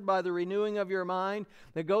altered by the renewing of your mind.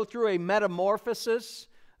 They go through a metamorphosis.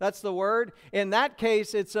 That's the word. In that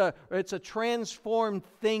case, it's a transformed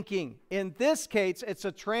thinking. In this case, it's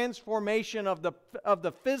a transformation of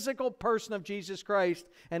the physical person of Jesus Christ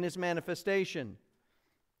and his manifestation.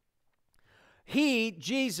 He,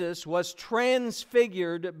 Jesus, was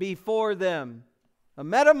transfigured before them. A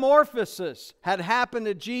metamorphosis had happened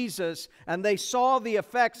to Jesus, and they saw the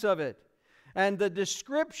effects of it. And the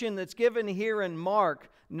description that's given here in Mark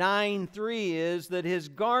 9:3 is that his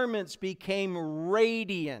garments became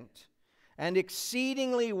radiant and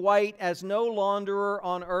exceedingly white, as no launderer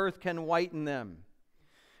on earth can whiten them.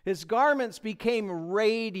 His garments became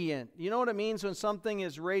radiant. You know what it means when something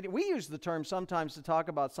is radiant? We use the term sometimes to talk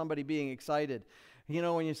about somebody being excited. You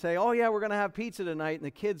know, when you say, oh yeah, we're going to have pizza tonight, and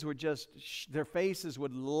the kids would just, their faces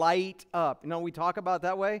would light up. You know, we talk about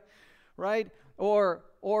that way, right? Or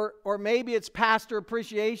maybe it's Pastor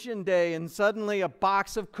Appreciation Day and suddenly a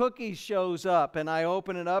box of cookies shows up and I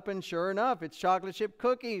open it up and sure enough, it's chocolate chip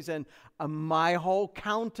cookies and my whole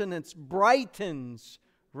countenance brightens,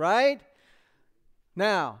 right?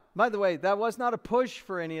 Now, by the way, that was not a push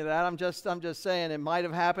for any of that. I'm just saying it might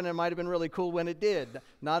have happened. It might have been really cool when it did.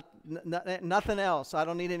 Nothing else. I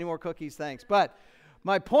don't need any more cookies, thanks. But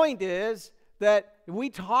my point is that we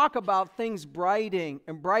talk about things brightening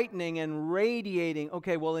and radiating.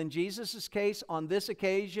 Okay, well, in Jesus' case, on this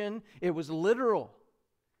occasion, it was literal.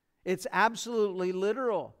 It's absolutely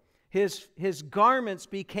literal. His garments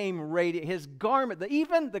became radiant. His garment,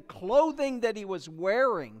 even the clothing that he was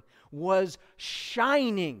wearing was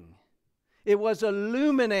shining. It was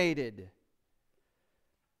illuminated.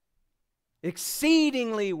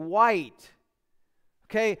 Exceedingly white.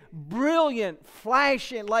 Okay, brilliant,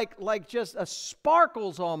 flashing, like just a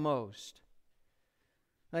sparkles almost.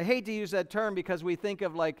 I hate to use that term because we think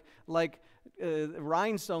of like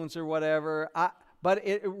rhinestones or whatever, but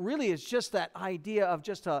it really is just that idea of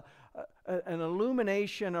just an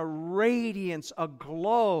illumination, a radiance, a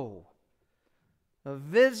glow, a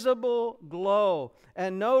visible glow.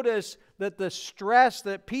 And notice that the stress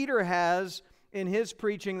that Peter has in his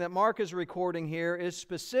preaching that Mark is recording here is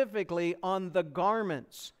specifically on the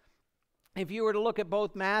garments. If you were to look at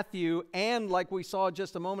both Matthew and, like we saw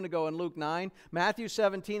just a moment ago in Luke 9, Matthew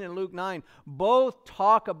 17 and Luke 9, both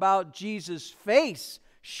talk about Jesus' face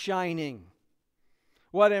shining.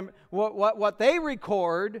 What they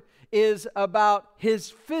record is about his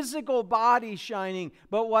physical body shining.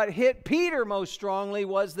 But what hit Peter most strongly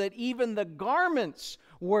was that even the garments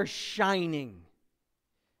were shining.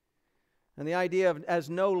 And the idea of as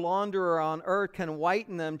no launderer on earth can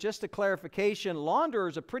whiten them, just a clarification, launderer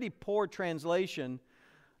is a pretty poor translation.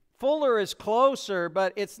 Fuller is closer,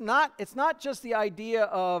 but it's not just the idea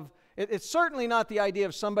of, it's certainly not the idea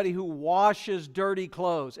of somebody who washes dirty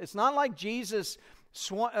clothes. It's not like Jesus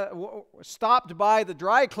stopped by the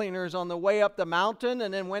dry cleaners on the way up the mountain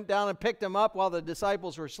and then went down and picked them up while the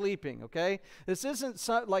disciples were sleeping, okay? This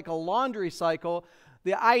isn't like a laundry cycle.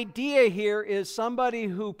 The idea here is somebody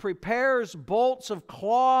who prepares bolts of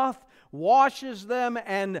cloth, washes them,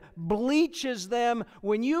 and bleaches them.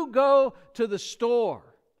 When you go to the store,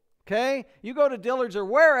 okay, you go to Dillard's or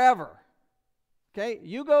wherever, okay,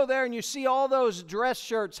 you go there and you see all those dress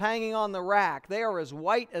shirts hanging on the rack. They are as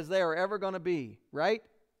white as they are ever going to be, right?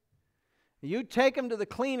 You take them to the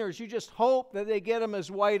cleaners, you just hope that they get them as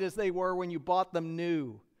white as they were when you bought them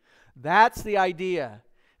new. That's the idea.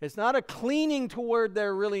 It's not a cleaning to where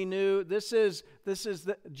they're really new. Jesus'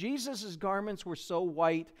 garments were so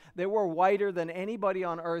white, they were whiter than anybody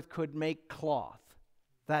on earth could make cloth.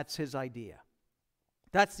 That's his idea.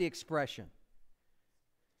 That's the expression.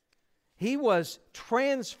 He was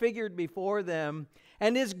transfigured before them,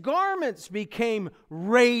 and his garments became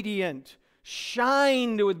radiant,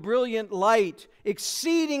 shined with brilliant light,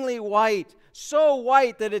 exceedingly white, so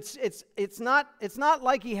white that it's not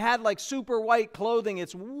like he had like super white clothing.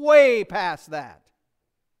 It's way past that.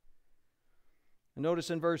 And notice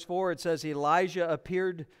in verse 4 it says Elijah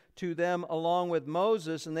appeared to them along with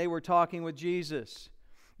Moses, and they were talking with Jesus.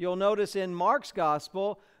 You'll notice in Mark's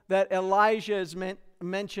gospel that Elijah is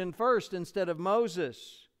mentioned first instead of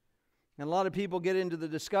Moses. And a lot of people get into the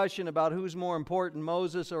discussion about who's more important,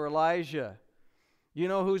 Moses or Elijah. You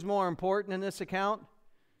know who's more important in this account?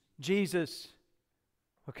 Jesus.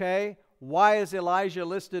 Okay? Why is Elijah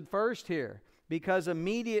listed first here? Because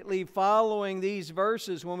immediately following these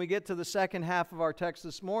verses, when we get to the second half of our text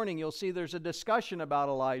this morning, you'll see there's a discussion about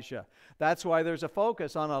Elijah. That's why there's a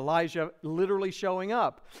focus on Elijah literally showing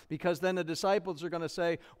up. Because then the disciples are going to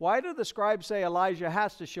say, why do the scribes say Elijah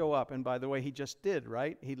has to show up? And by the way, he just did,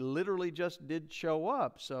 right? He literally just did show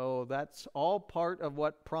up. So that's all part of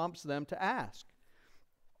what prompts them to ask.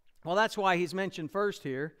 Well, that's why he's mentioned first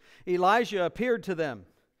here. Elijah appeared to them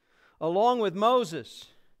along with Moses.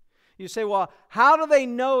 You say, well, how do they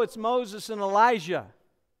know it's Moses and Elijah?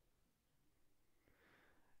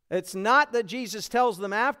 It's not that Jesus tells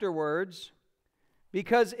them afterwards,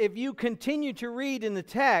 because if you continue to read in the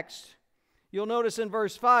text, you'll notice in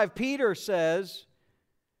verse 5, Peter says,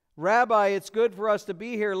 Rabbi, it's good for us to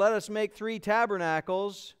be here. Let us make 3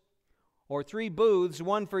 tabernacles, or 3 booths,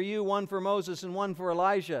 one for you, one for Moses, and one for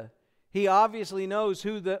Elijah. He obviously knows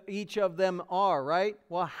who each of them are, right?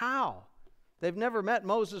 Well, how? They've never met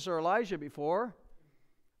Moses or Elijah before.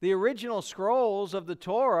 The original scrolls of the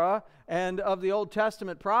Torah and of the Old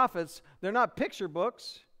Testament prophets, they're not picture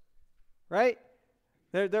books, right?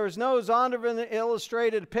 There was no Zondervan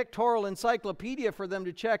illustrated pictorial encyclopedia for them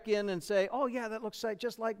to check in and say, oh yeah, that looks like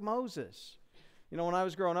just like Moses. You know, when I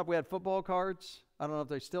was growing up, we had football cards. I don't know if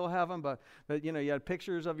they still have them, but you know, you had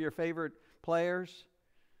pictures of your favorite players.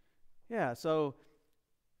 Yeah, so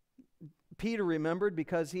Peter remembered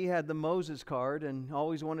because he had the Moses card and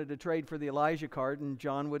always wanted to trade for the Elijah card, and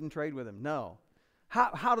John wouldn't trade with him. No.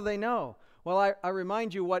 How do they know? Well, I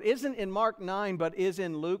remind you what isn't in Mark 9 but is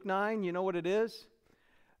in Luke 9. You know what it is?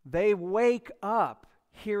 They wake up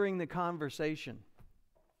hearing the conversation.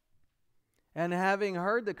 And having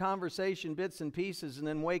heard the conversation bits and pieces, and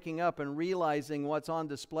then waking up and realizing what's on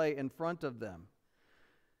display in front of them.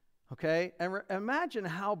 Okay, and imagine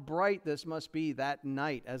how bright this must be that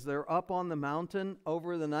night as they're up on the mountain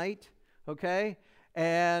over the night, okay?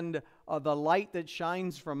 And the light that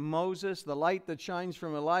shines from Moses, the light that shines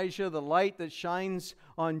from Elijah, the light that shines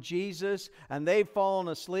on Jesus, and they've fallen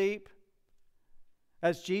asleep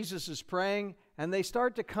as Jesus is praying, and they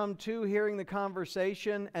start to come to hearing the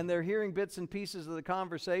conversation, and they're hearing bits and pieces of the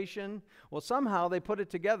conversation. Well, somehow they put it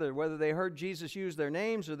together, whether they heard Jesus use their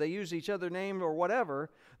names or they use each other's name or whatever.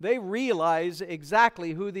 They realize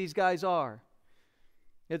exactly who these guys are.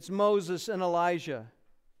 It's Moses and Elijah,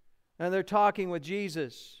 and they're talking with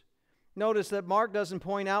Jesus. Notice that Mark doesn't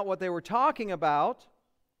point out what they were talking about,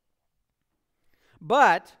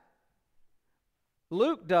 but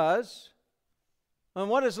Luke does. And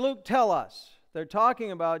what does Luke tell us? They're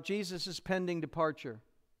talking about Jesus' pending departure.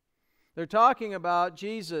 They're talking about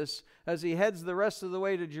Jesus as he heads the rest of the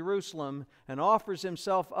way to Jerusalem and offers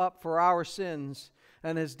himself up for our sins.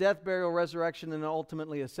 and his death, burial, resurrection, and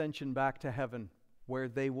ultimately ascension back to heaven, where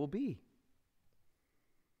they will be.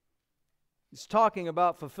 He's talking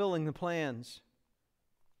about fulfilling the plans.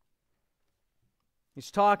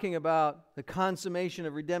 He's talking about the consummation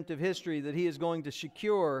of redemptive history that he is going to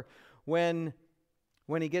secure when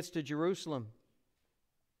he gets to Jerusalem.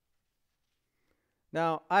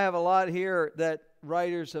 Now, I have a lot here that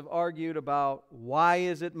writers have argued about why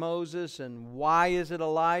is it Moses and why is it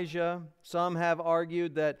Elijah. Some have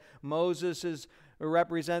argued that Moses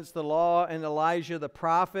represents the law and Elijah the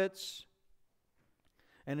prophets.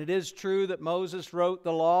 And it is true that Moses wrote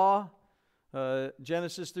the law,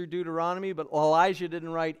 Genesis through Deuteronomy, but Elijah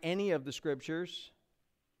didn't write any of the scriptures.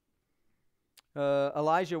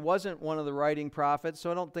 Elijah wasn't one of the writing prophets,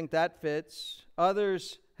 so I don't think that fits.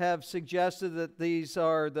 Others have suggested that these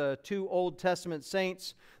are the two Old Testament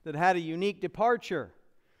saints that had a unique departure.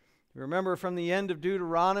 Remember from the end of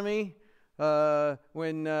Deuteronomy,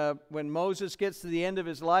 when Moses gets to the end of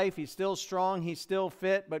his life, he's still strong, he's still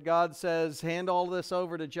fit, but God says, hand all this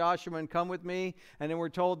over to Joshua and come with me. And then we're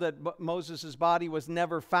told that Moses' body was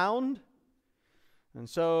never found. And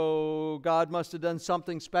so God must have done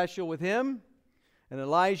something special with him. And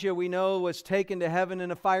Elijah, we know, was taken to heaven in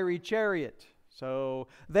a fiery chariot. So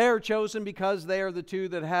they're chosen because they are the two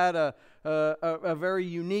that had a very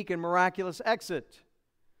unique and miraculous exit.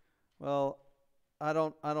 Well, I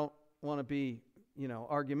don't want to be,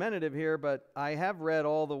 argumentative here, but I have read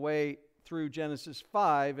all the way through Genesis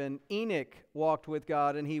 5, and Enoch walked with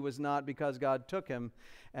God, and he was not because God took him.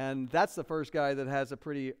 And that's the first guy that has a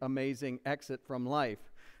pretty amazing exit from life.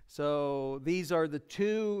 So these are the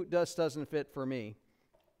two, just doesn't fit for me.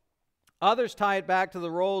 Others tie it back to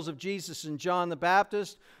the roles of Jesus and John the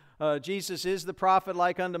Baptist. Jesus is the prophet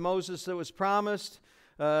like unto Moses that was promised,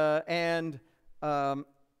 and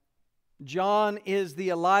John is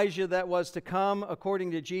the Elijah that was to come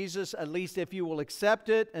according to Jesus, at least if you will accept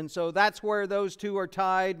it. And so that's where those two are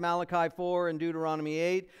tied, Malachi 4 and Deuteronomy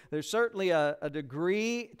 8. There's certainly a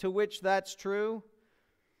degree to which that's true.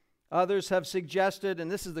 Others have suggested,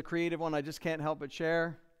 and this is the creative one I just can't help but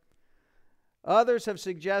share. Others have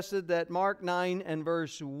suggested that Mark 9 and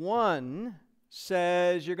verse 1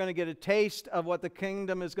 says you're going to get a taste of what the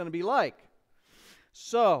kingdom is going to be like.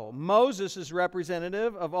 So, Moses is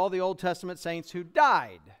representative of all the Old Testament saints who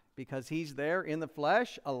died because he's there in the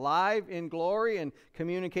flesh, alive in glory and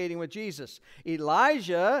communicating with Jesus.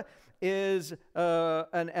 Elijah is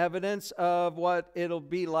an evidence of what it'll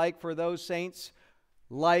be like for those saints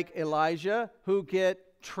like Elijah who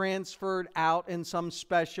get transferred out in some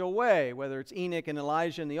special way, whether it's Enoch and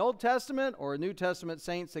Elijah in the Old Testament or New Testament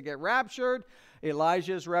saints that get raptured.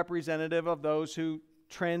 Elijah is representative of those who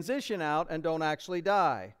transition out and don't actually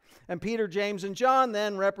die. And Peter, James, and John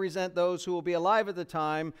then represent those who will be alive at the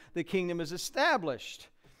time the kingdom is established.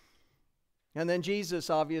 And then Jesus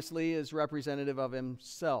obviously is representative of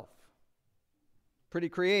himself. Pretty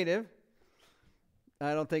creative.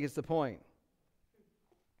 I don't think it's the point.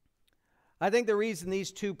 I think the reason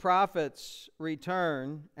these two prophets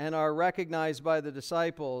return and are recognized by the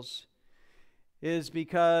disciples is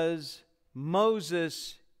because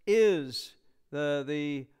Moses is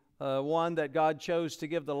the one that God chose to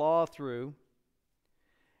give the law through,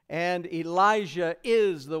 and Elijah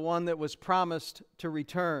is the one that was promised to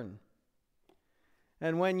return.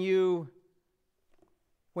 And when you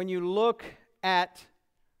look at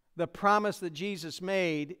the promise that Jesus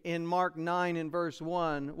made in Mark 9 and verse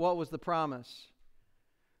 1, what was the promise?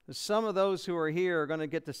 Some of those who are here are going to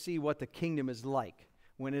get to see what the kingdom is like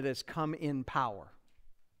when it has come in power.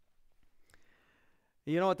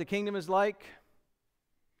 You know what the kingdom is like?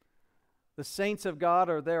 The saints of God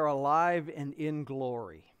are there alive and in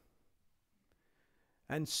glory.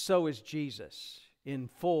 And so is Jesus in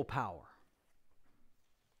full power.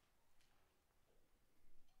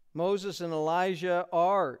 Moses and Elijah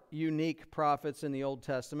are unique prophets in the Old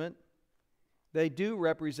Testament. They do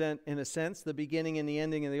represent, in a sense, the beginning and the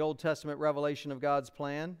ending of the Old Testament revelation of God's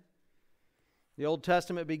plan. The Old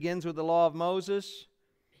Testament begins with the law of Moses,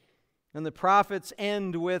 and the prophets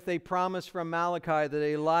end with a promise from Malachi that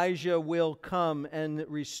Elijah will come and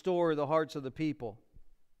restore the hearts of the people.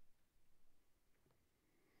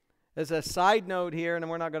 As a side note here, and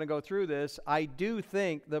we're not going to go through this, I do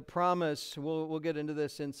think the promise, we'll get into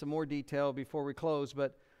this in some more detail before we close,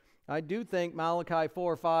 but I do think Malachi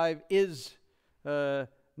 4:5 is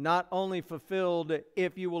not only fulfilled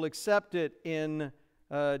if you will accept it in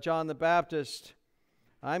John the Baptist.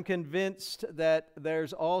 I'm convinced that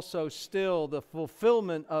there's also still the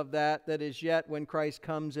fulfillment of that is yet when Christ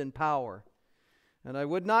comes in power. And I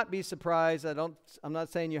would not be surprised, I'm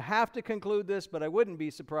not saying you have to conclude this, but I wouldn't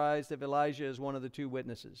be surprised if Elijah is one of the two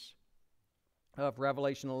witnesses of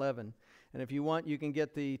Revelation 11. And if you want, you can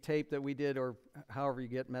get the tape that we did, or however you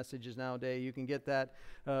get messages nowadays. You can get that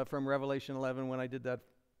from Revelation 11 when I did that.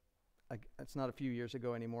 It's not a few years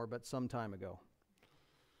ago anymore, but some time ago.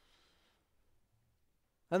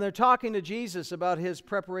 And they're talking to Jesus about his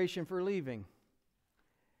preparation for leaving,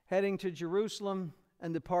 heading to Jerusalem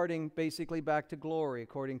and departing basically back to glory,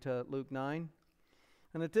 according to Luke 9.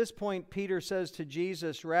 And at this point, Peter says to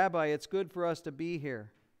Jesus, "Rabbi, it's good for us to be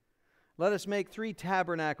here. Let us make 3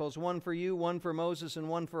 tabernacles, one for you, one for Moses, and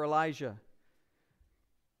one for Elijah."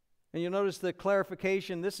 And you'll notice the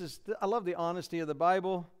clarification. I love the honesty of the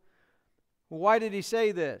Bible. Why did he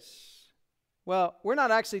say this? Well, we're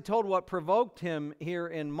not actually told what provoked him here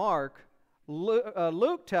in Mark.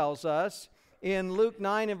 Luke tells us in Luke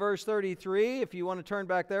 9 and verse 33, if you want to turn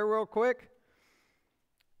back there real quick.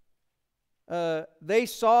 They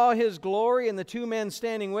saw his glory and the 2 men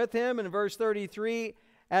standing with him. And in verse 33,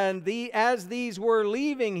 and as these were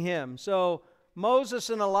leaving him. So Moses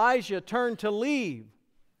and Elijah turned to leave.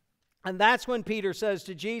 And that's when Peter says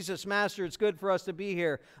to Jesus, "Master, it's good for us to be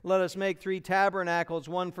here. Let us make 3 tabernacles,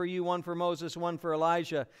 one for you, one for Moses, one for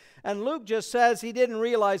Elijah." And Luke just says he didn't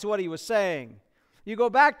realize what he was saying. You go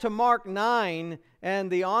back to Mark 9 and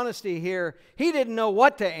the honesty here, he didn't know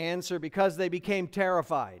what to answer because they became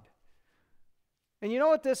terrified. And you know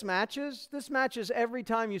what this matches? This matches every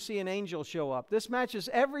time you see an angel show up. This matches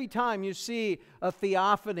every time you see a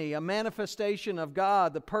theophany, a manifestation of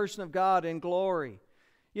God, the person of God in glory.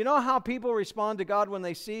 You know how people respond to God when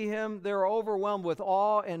they see Him? They're overwhelmed with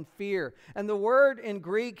awe and fear. And the word in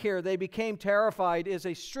Greek here, they became terrified, is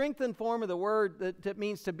a strengthened form of the word that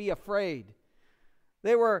means to be afraid.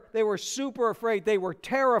 They were super afraid. They were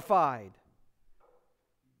terrified.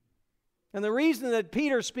 And the reason that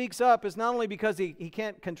Peter speaks up is not only because he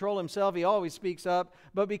can't control himself, he always speaks up,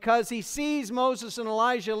 but because he sees Moses and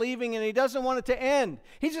Elijah leaving and he doesn't want it to end.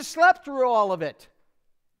 He just slept through all of it.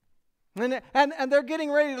 And they're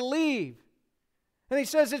getting ready to leave. And he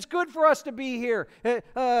says, "It's good for us to be here.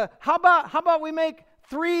 How about we make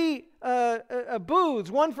 3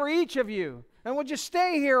 booths, one for each of you, and we'll just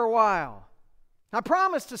stay here a while. I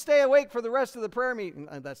promise to stay awake for the rest of the prayer meeting."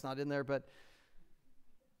 That's not in there, but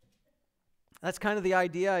that's kind of the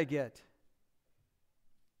idea I get.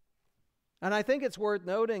 And I think it's worth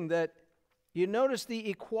noting that you notice the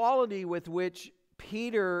equality with which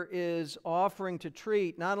Peter is offering to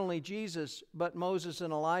treat not only Jesus, but Moses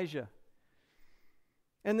and Elijah.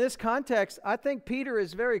 In this context, I think Peter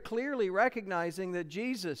is very clearly recognizing that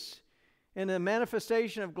Jesus, in the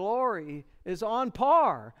manifestation of glory, is on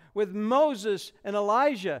par with Moses and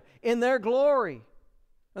Elijah in their glory.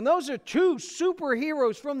 And those are 2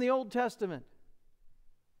 superheroes from the Old Testament.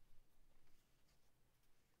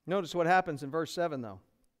 Notice what happens in verse 7, though.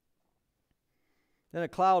 Then a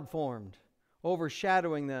cloud formed,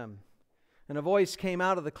 overshadowing them. And a voice came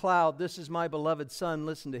out of the cloud, "This is my beloved Son,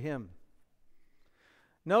 listen to him."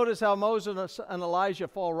 Notice how Moses and Elijah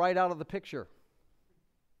fall right out of the picture.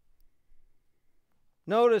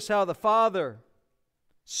 Notice how the Father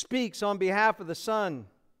speaks on behalf of the Son.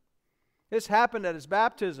 This happened at his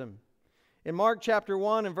baptism. In Mark chapter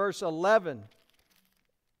 1 and verse 11,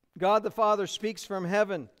 God the Father speaks from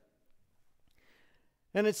heaven.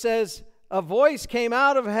 And it says, "A voice came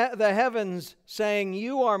out of the heavens saying,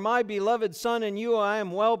 'You are my beloved Son, in you I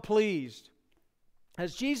am well pleased.'"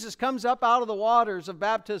 As Jesus comes up out of the waters of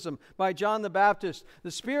baptism by John the Baptist, the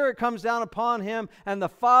Spirit comes down upon him, and the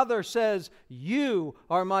Father says, "You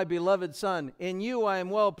are my beloved Son. In you I am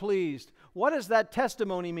well pleased." What does that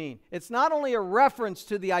testimony mean? It's not only a reference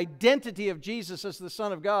to the identity of Jesus as the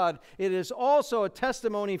Son of God, it is also a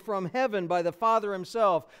testimony from heaven by the Father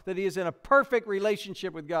himself that he is in a perfect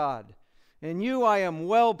relationship with God. In you I am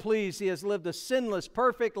well pleased. He has lived a sinless,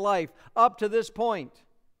 perfect life up to this point.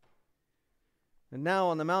 And now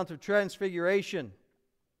on the Mount of Transfiguration,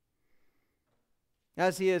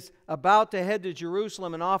 as he is about to head to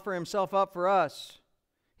Jerusalem and offer himself up for us,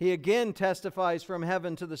 he again testifies from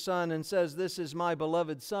heaven to the Son and says, "This is my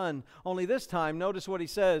beloved Son." Only this time, notice what he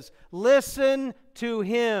says, "Listen to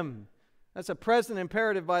him." That's a present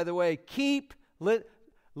imperative, by the way.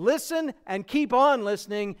 Listen and keep on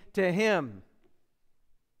listening to him.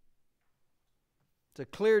 It's a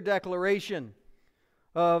clear declaration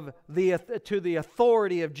to the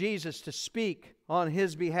authority of Jesus to speak on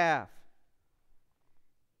his behalf.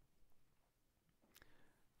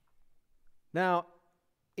 Now,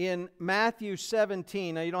 in Matthew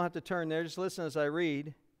 17, now you don't have to turn there, just listen as I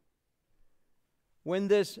read. When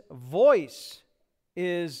this voice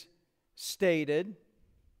is stated,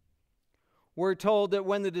 we're told that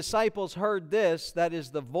when the disciples heard this, that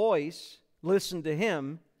is the voice, listened to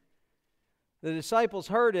him, the disciples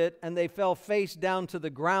heard it and they fell face down to the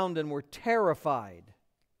ground and were terrified.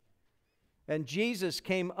 And Jesus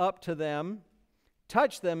came up to them,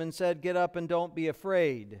 touched them and said, "Get up and don't be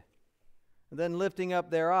afraid." And then lifting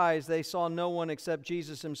up their eyes, they saw no one except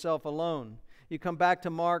Jesus himself alone. You come back to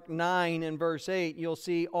Mark 9 and verse 8, you'll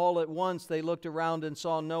see all at once they looked around and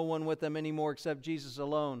saw no one with them anymore except Jesus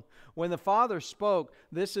alone. When the Father spoke,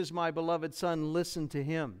 "This is my beloved Son, listen to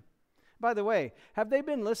him." By the way, have they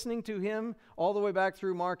been listening to him all the way back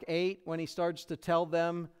through Mark 8 when he starts to tell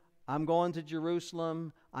them, "I'm going to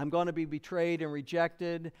Jerusalem, I'm going to be betrayed and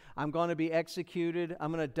rejected, I'm going to be executed,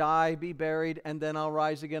 I'm going to die, be buried, and then I'll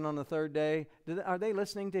rise again on the third day"? Are they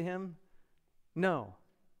listening to him? No.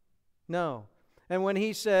 No. And when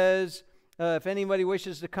he says, if anybody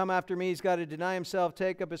wishes to come after me, he's got to deny himself,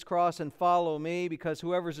 take up his cross, and follow me, because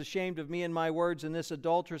whoever is ashamed of me and my words in this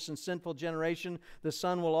adulterous and sinful generation, the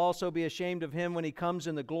Son will also be ashamed of him when he comes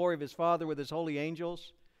in the glory of his Father with his holy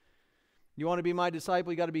angels. You want to be my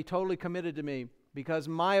disciple, you got to be totally committed to me, because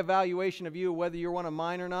my evaluation of you, whether you're one of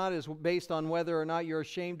mine or not, is based on whether or not you're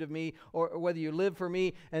ashamed of me, or whether you live for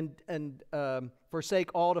me and forsake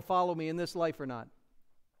all to follow me in this life or not.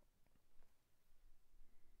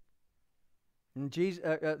 And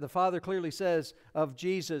the Father clearly says of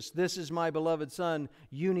Jesus, "This is my beloved Son."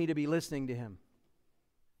 You need to be listening to him.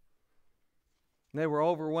 And they were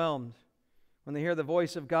overwhelmed when they hear the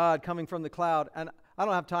voice of God coming from the cloud. And I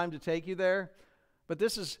don't have time to take you there, but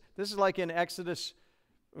this is like in Exodus,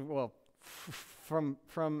 well,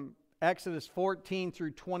 from Exodus 14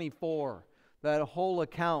 through 24. That whole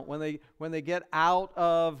account, when they get out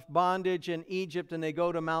of bondage in Egypt and they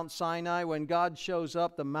go to Mount Sinai, when God shows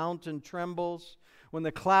up, the mountain trembles. When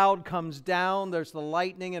the cloud comes down, there's the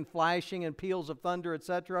lightning and flashing and peals of thunder,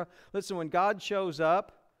 etc. Listen, when God shows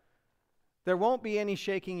up, there won't be any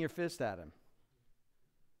shaking your fist at him.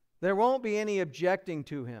 There won't be any objecting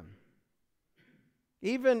to him.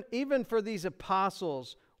 Even for these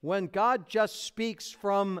apostles, when God just speaks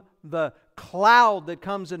from the cloud that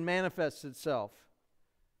comes and manifests itself.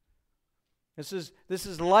 This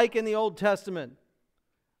is like in the Old Testament,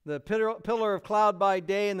 the pillar of cloud by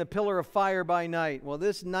day and the pillar of fire by night. Well,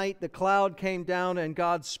 this night the cloud came down and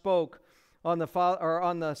God spoke on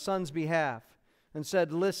the Son's behalf and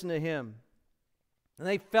said, "Listen to him." And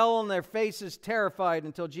they fell on their faces terrified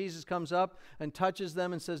until Jesus comes up and touches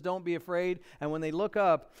them and says, "Don't be afraid." And when they look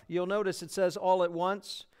up, you'll notice it says all at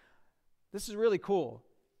once. This is really cool.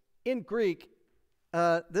 In Greek,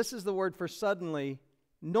 this is the word for suddenly.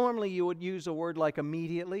 Normally you would use a word like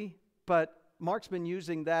immediately, but Mark's been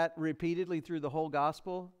using that repeatedly through the whole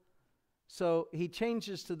gospel. So he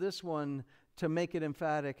changes to this one to make it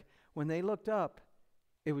emphatic. When they looked up,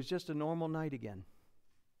 it was just a normal night again.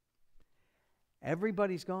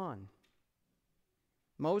 Everybody's gone.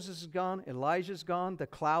 Moses is gone, Elijah's gone, the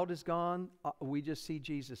cloud is gone. We just see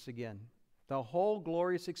Jesus again. The whole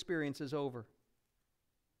glorious experience is over.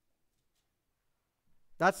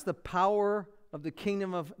 That's the power of the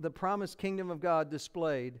kingdom of the promised kingdom of God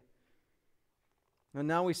displayed. And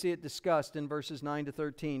now we see it discussed in verses 9 to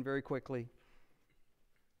 13 very quickly.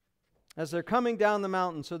 As they're coming down the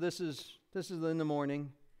mountain, so this is in the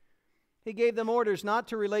morning, he gave them orders not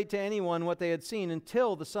to relate to anyone what they had seen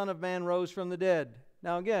until the Son of Man rose from the dead.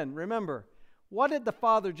 Now again, remember, what did the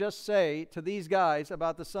Father just say to these guys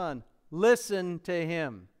about the Son? Listen to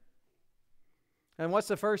him. And what's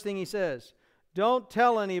the first thing he says? Don't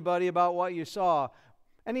tell anybody about what you saw.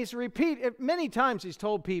 And he's many times he's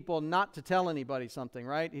told people not to tell anybody something,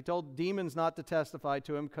 right? He told demons not to testify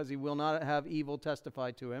to him because he will not have evil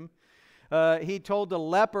testify to him. He told the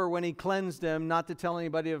leper when he cleansed him not to tell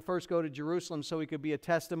anybody, to first go to Jerusalem so he could be a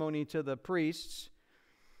testimony to the priests.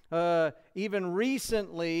 Even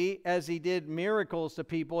recently, as he did miracles to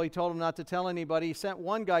people, he told them not to tell anybody. He sent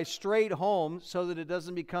one guy straight home so that it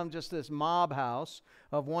doesn't become just this mob house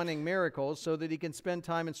of wanting miracles, so that he can spend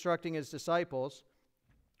time instructing his disciples.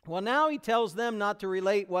 Well, now he tells them not to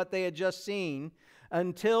relate what they had just seen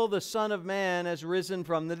until the Son of Man has risen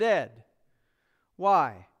from the dead.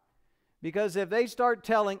 Why? Because if they start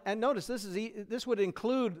telling, and notice this would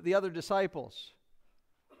include the other disciples.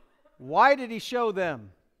 Why did he show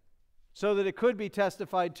them? So that it could be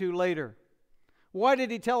testified to later. Why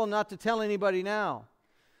did he tell them not to tell anybody now?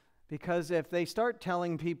 Because if they start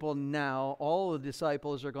telling people now, all the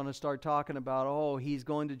disciples are going to start talking about, oh, he's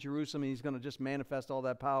going to Jerusalem and he's going to just manifest all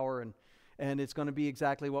that power and it's going to be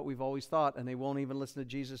exactly what we've always thought, and they won't even listen to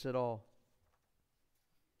Jesus at all.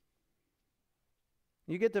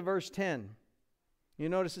 You get to verse 10. You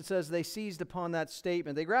notice it says they seized upon that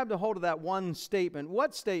statement. They grabbed a hold of that one statement.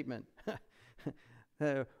 What statement?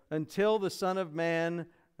 Until the Son of Man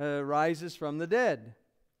rises from the dead.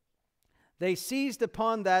 They seized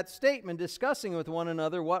upon that statement, discussing with one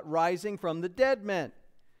another what rising from the dead meant.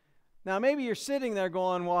 Now, maybe you're sitting there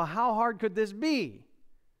going, well, how hard could this be?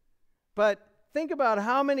 But think about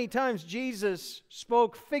how many times Jesus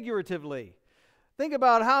spoke figuratively. Think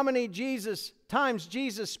about how many times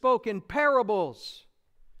Jesus spoke in parables.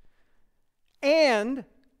 And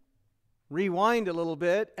rewind a little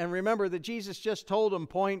bit and remember that Jesus just told them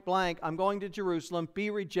point blank, I'm going to Jerusalem,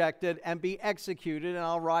 be rejected, and be executed, and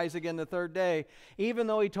I'll rise again the third day. Even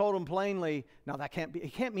though he told them plainly, no, that can't be.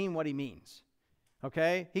 He can't mean what he means.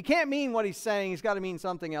 Okay? He can't mean what he's saying. He's got to mean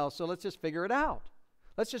something else. So let's just figure it out.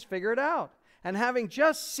 Let's just figure it out. And having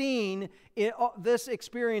just seen this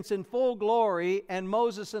experience in full glory and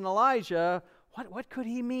Moses and Elijah, what could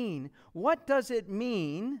he mean? What does it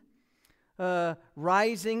mean,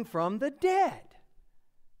 rising from the dead?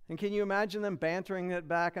 And can you imagine them bantering it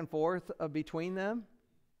back and forth between them?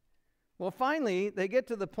 Well, finally, they get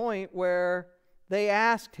to the point where they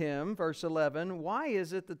asked him, verse 11, why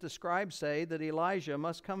is it that the scribes say that Elijah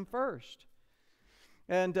must come first?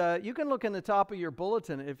 And you can look in the top of your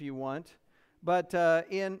bulletin if you want. But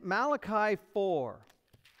in Malachi 4,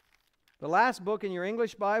 the last book in your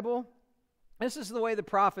English Bible, this is the way the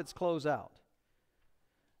prophets close out.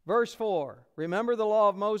 Verse 4, remember the law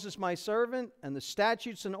of Moses my servant, and the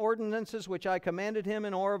statutes and ordinances which I commanded him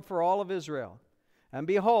in Horeb for all of Israel. And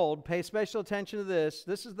behold, pay special attention to this.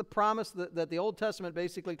 This is the promise that the Old Testament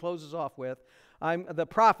basically closes off with. The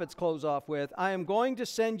prophets close off with. I am going to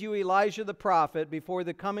send you Elijah the prophet before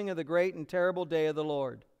the coming of the great and terrible day of the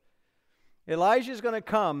Lord. Elijah is going to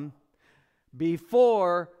come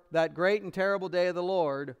before that great and terrible day of the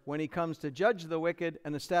Lord when he comes to judge the wicked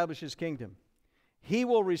and establish his kingdom. He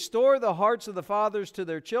will restore the hearts of the fathers to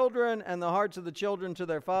their children and the hearts of the children to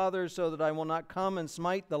their fathers, so that I will not come and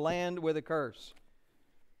smite the land with a curse.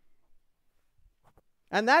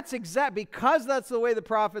 And that's because that's the way the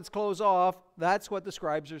prophets close off, that's what the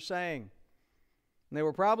scribes are saying. And they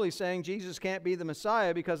were probably saying Jesus can't be the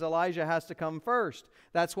Messiah because Elijah has to come first.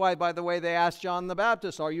 That's why, by the way, they asked John the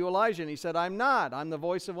Baptist, are you Elijah? And he said, I'm not. I'm the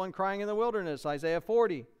voice of one crying in the wilderness, Isaiah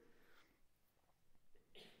 40.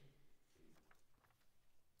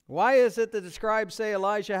 Why is it that the scribes say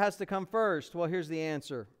Elijah has to come first? Well, here's the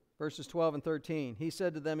answer. Verses 12 and 13. He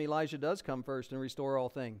said to them, Elijah does come first and restore all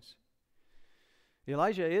things.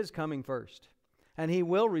 Elijah is coming first, and he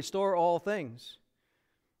will restore all things.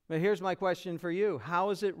 But here's my question for you. How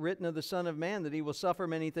is it written of the Son of Man that he will suffer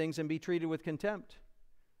many things and be treated with contempt?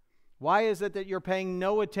 Why is it that you're paying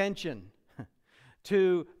no attention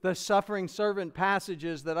to the suffering servant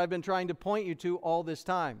passages that I've been trying to point you to all this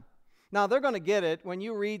time? Now, they're going to get it. When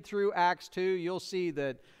you read through Acts 2, you'll see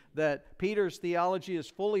that Peter's theology is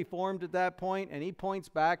fully formed at that point, and he points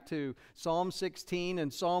back to Psalm 16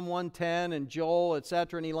 and Psalm 110 and Joel,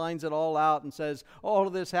 etc., and he lines it all out and says, all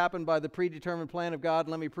of this happened by the predetermined plan of God,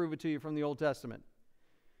 and let me prove it to you from the Old Testament.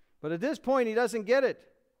 But at this point, he doesn't get it.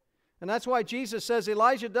 And that's why Jesus says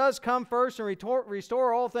Elijah does come first and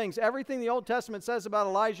restore all things. Everything the Old Testament says about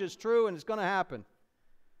Elijah is true, and it's going to happen.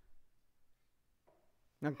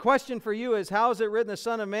 Now, the question for you is, how is it written, the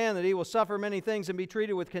Son of Man, that he will suffer many things and be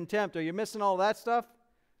treated with contempt? Are you missing all that stuff?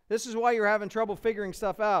 This is why you're having trouble figuring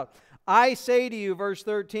stuff out. I say to you, verse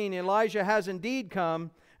 13, Elijah has indeed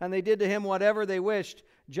come, and they did to him whatever they wished,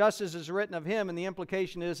 just as is written of him. And the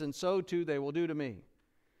implication is, and so too they will do to me.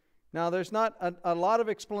 Now, there's not a lot of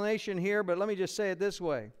explanation here, but let me just say it this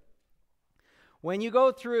way. When you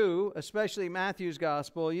go through, especially Matthew's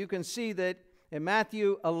gospel, you can see that in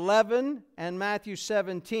Matthew 11 and Matthew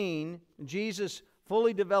 17, Jesus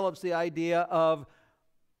fully develops the idea of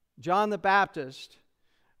John the Baptist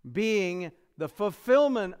being the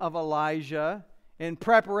fulfillment of Elijah in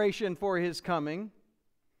preparation for his coming,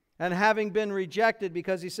 and having been rejected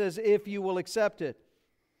because he says, if you will accept it.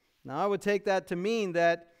 Now, I would take that to mean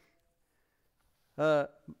that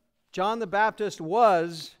John the Baptist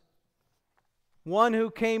was one who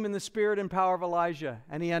came in the spirit and power of Elijah,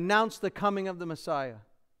 and he announced the coming of the Messiah.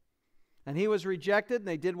 And he was rejected, and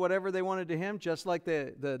they did whatever they wanted to him, just like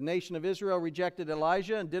the nation of Israel rejected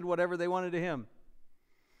Elijah and did whatever they wanted to him.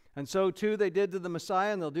 And so too they did to the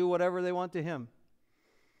Messiah, and they'll do whatever they want to him.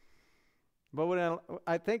 But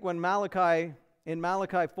I think when in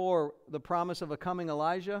Malachi 4, the promise of a coming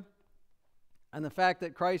Elijah, and the fact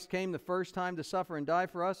that Christ came the first time to suffer and die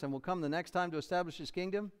for us and will come the next time to establish his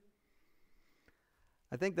kingdom,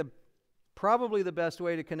 I think probably the best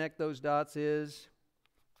way to connect those dots is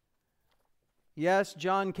Yes,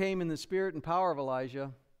 John came in the spirit and power of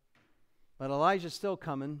Elijah, but Elijah's still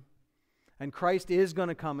coming, and Christ is going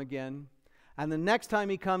to come again. And the next time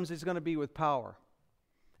he comes, he's going to be with power,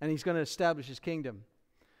 and he's going to establish his kingdom.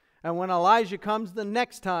 And when Elijah comes the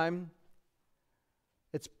next time,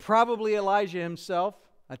 it's probably Elijah himself.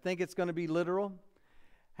 I think it's going to be literal.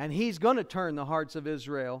 And he's going to turn the hearts of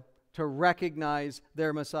Israel to recognize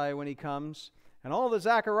their Messiah when he comes. And all the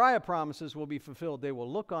Zechariah promises will be fulfilled. They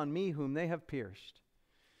will look on me whom they have pierced.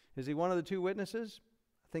 Is he one of the two witnesses?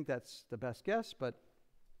 I think that's the best guess, but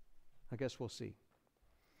I guess we'll see.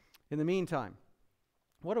 In the meantime,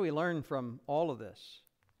 what do we learn from all of this?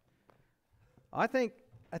 I think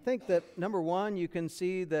that, number one, you can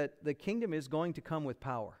see that the kingdom is going to come with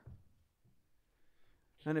power.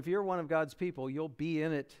 And if you're one of God's people, you'll be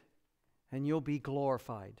in it and you'll be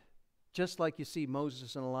glorified. Just like you see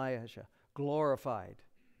Moses and Elijah glorified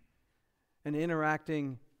and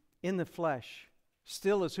interacting in the flesh,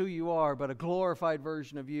 still as who you are, but a glorified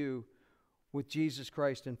version of you with Jesus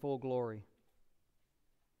Christ in full glory.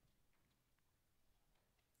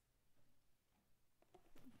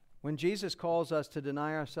 When Jesus calls us to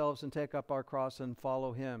deny ourselves and take up our cross and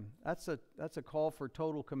follow Him, that's a call for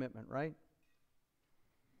total commitment, right?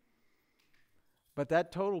 But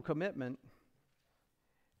that total commitment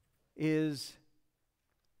is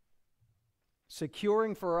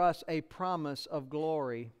securing for us a promise of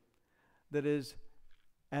glory that is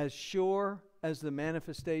as sure as the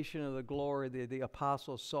manifestation of the glory that the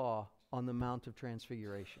apostles saw on the Mount of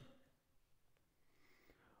Transfiguration.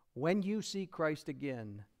 When you see Christ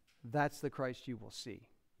again, that's the Christ you will see.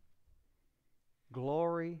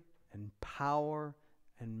 Glory and power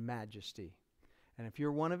and majesty. And if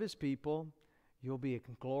you're one of His people, you'll be in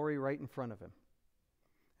glory right in front of Him.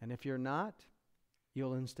 And if you're not,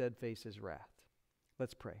 you'll instead face His wrath.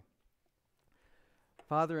 Let's pray.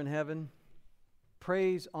 Father in heaven,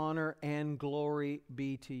 praise, honor, and glory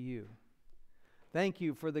be to You. Thank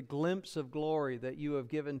You for the glimpse of glory that You have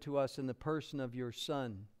given to us in the person of Your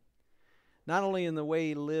Son. Not only in the way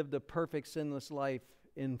He lived a perfect sinless life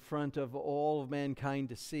in front of all of mankind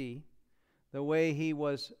to see, the way He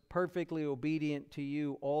was perfectly obedient to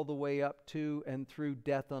You all the way up to and through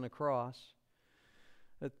death on a cross.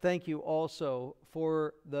 But thank You also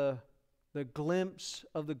for the glimpse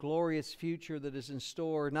of the glorious future that is in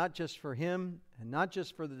store, not just for Him and not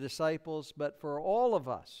just for the disciples, but for all of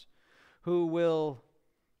us who will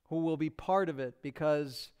be part of it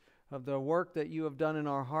because of the work that You have done in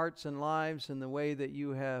our hearts and lives and the way that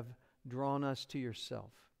You have drawn us to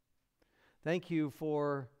Yourself. Thank You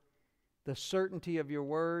for the certainty of Your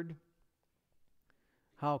word,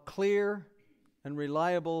 how clear and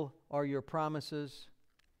reliable are Your promises,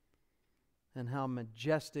 and how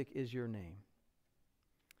majestic is Your name.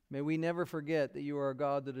 May we never forget that You are a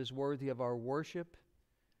God that is worthy of our worship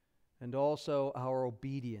and also our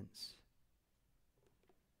obedience.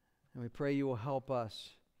 And we pray You will help us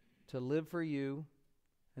to live for You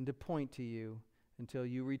and to point to You until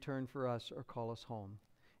You return for us or call us home.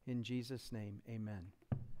 In Jesus' name, amen.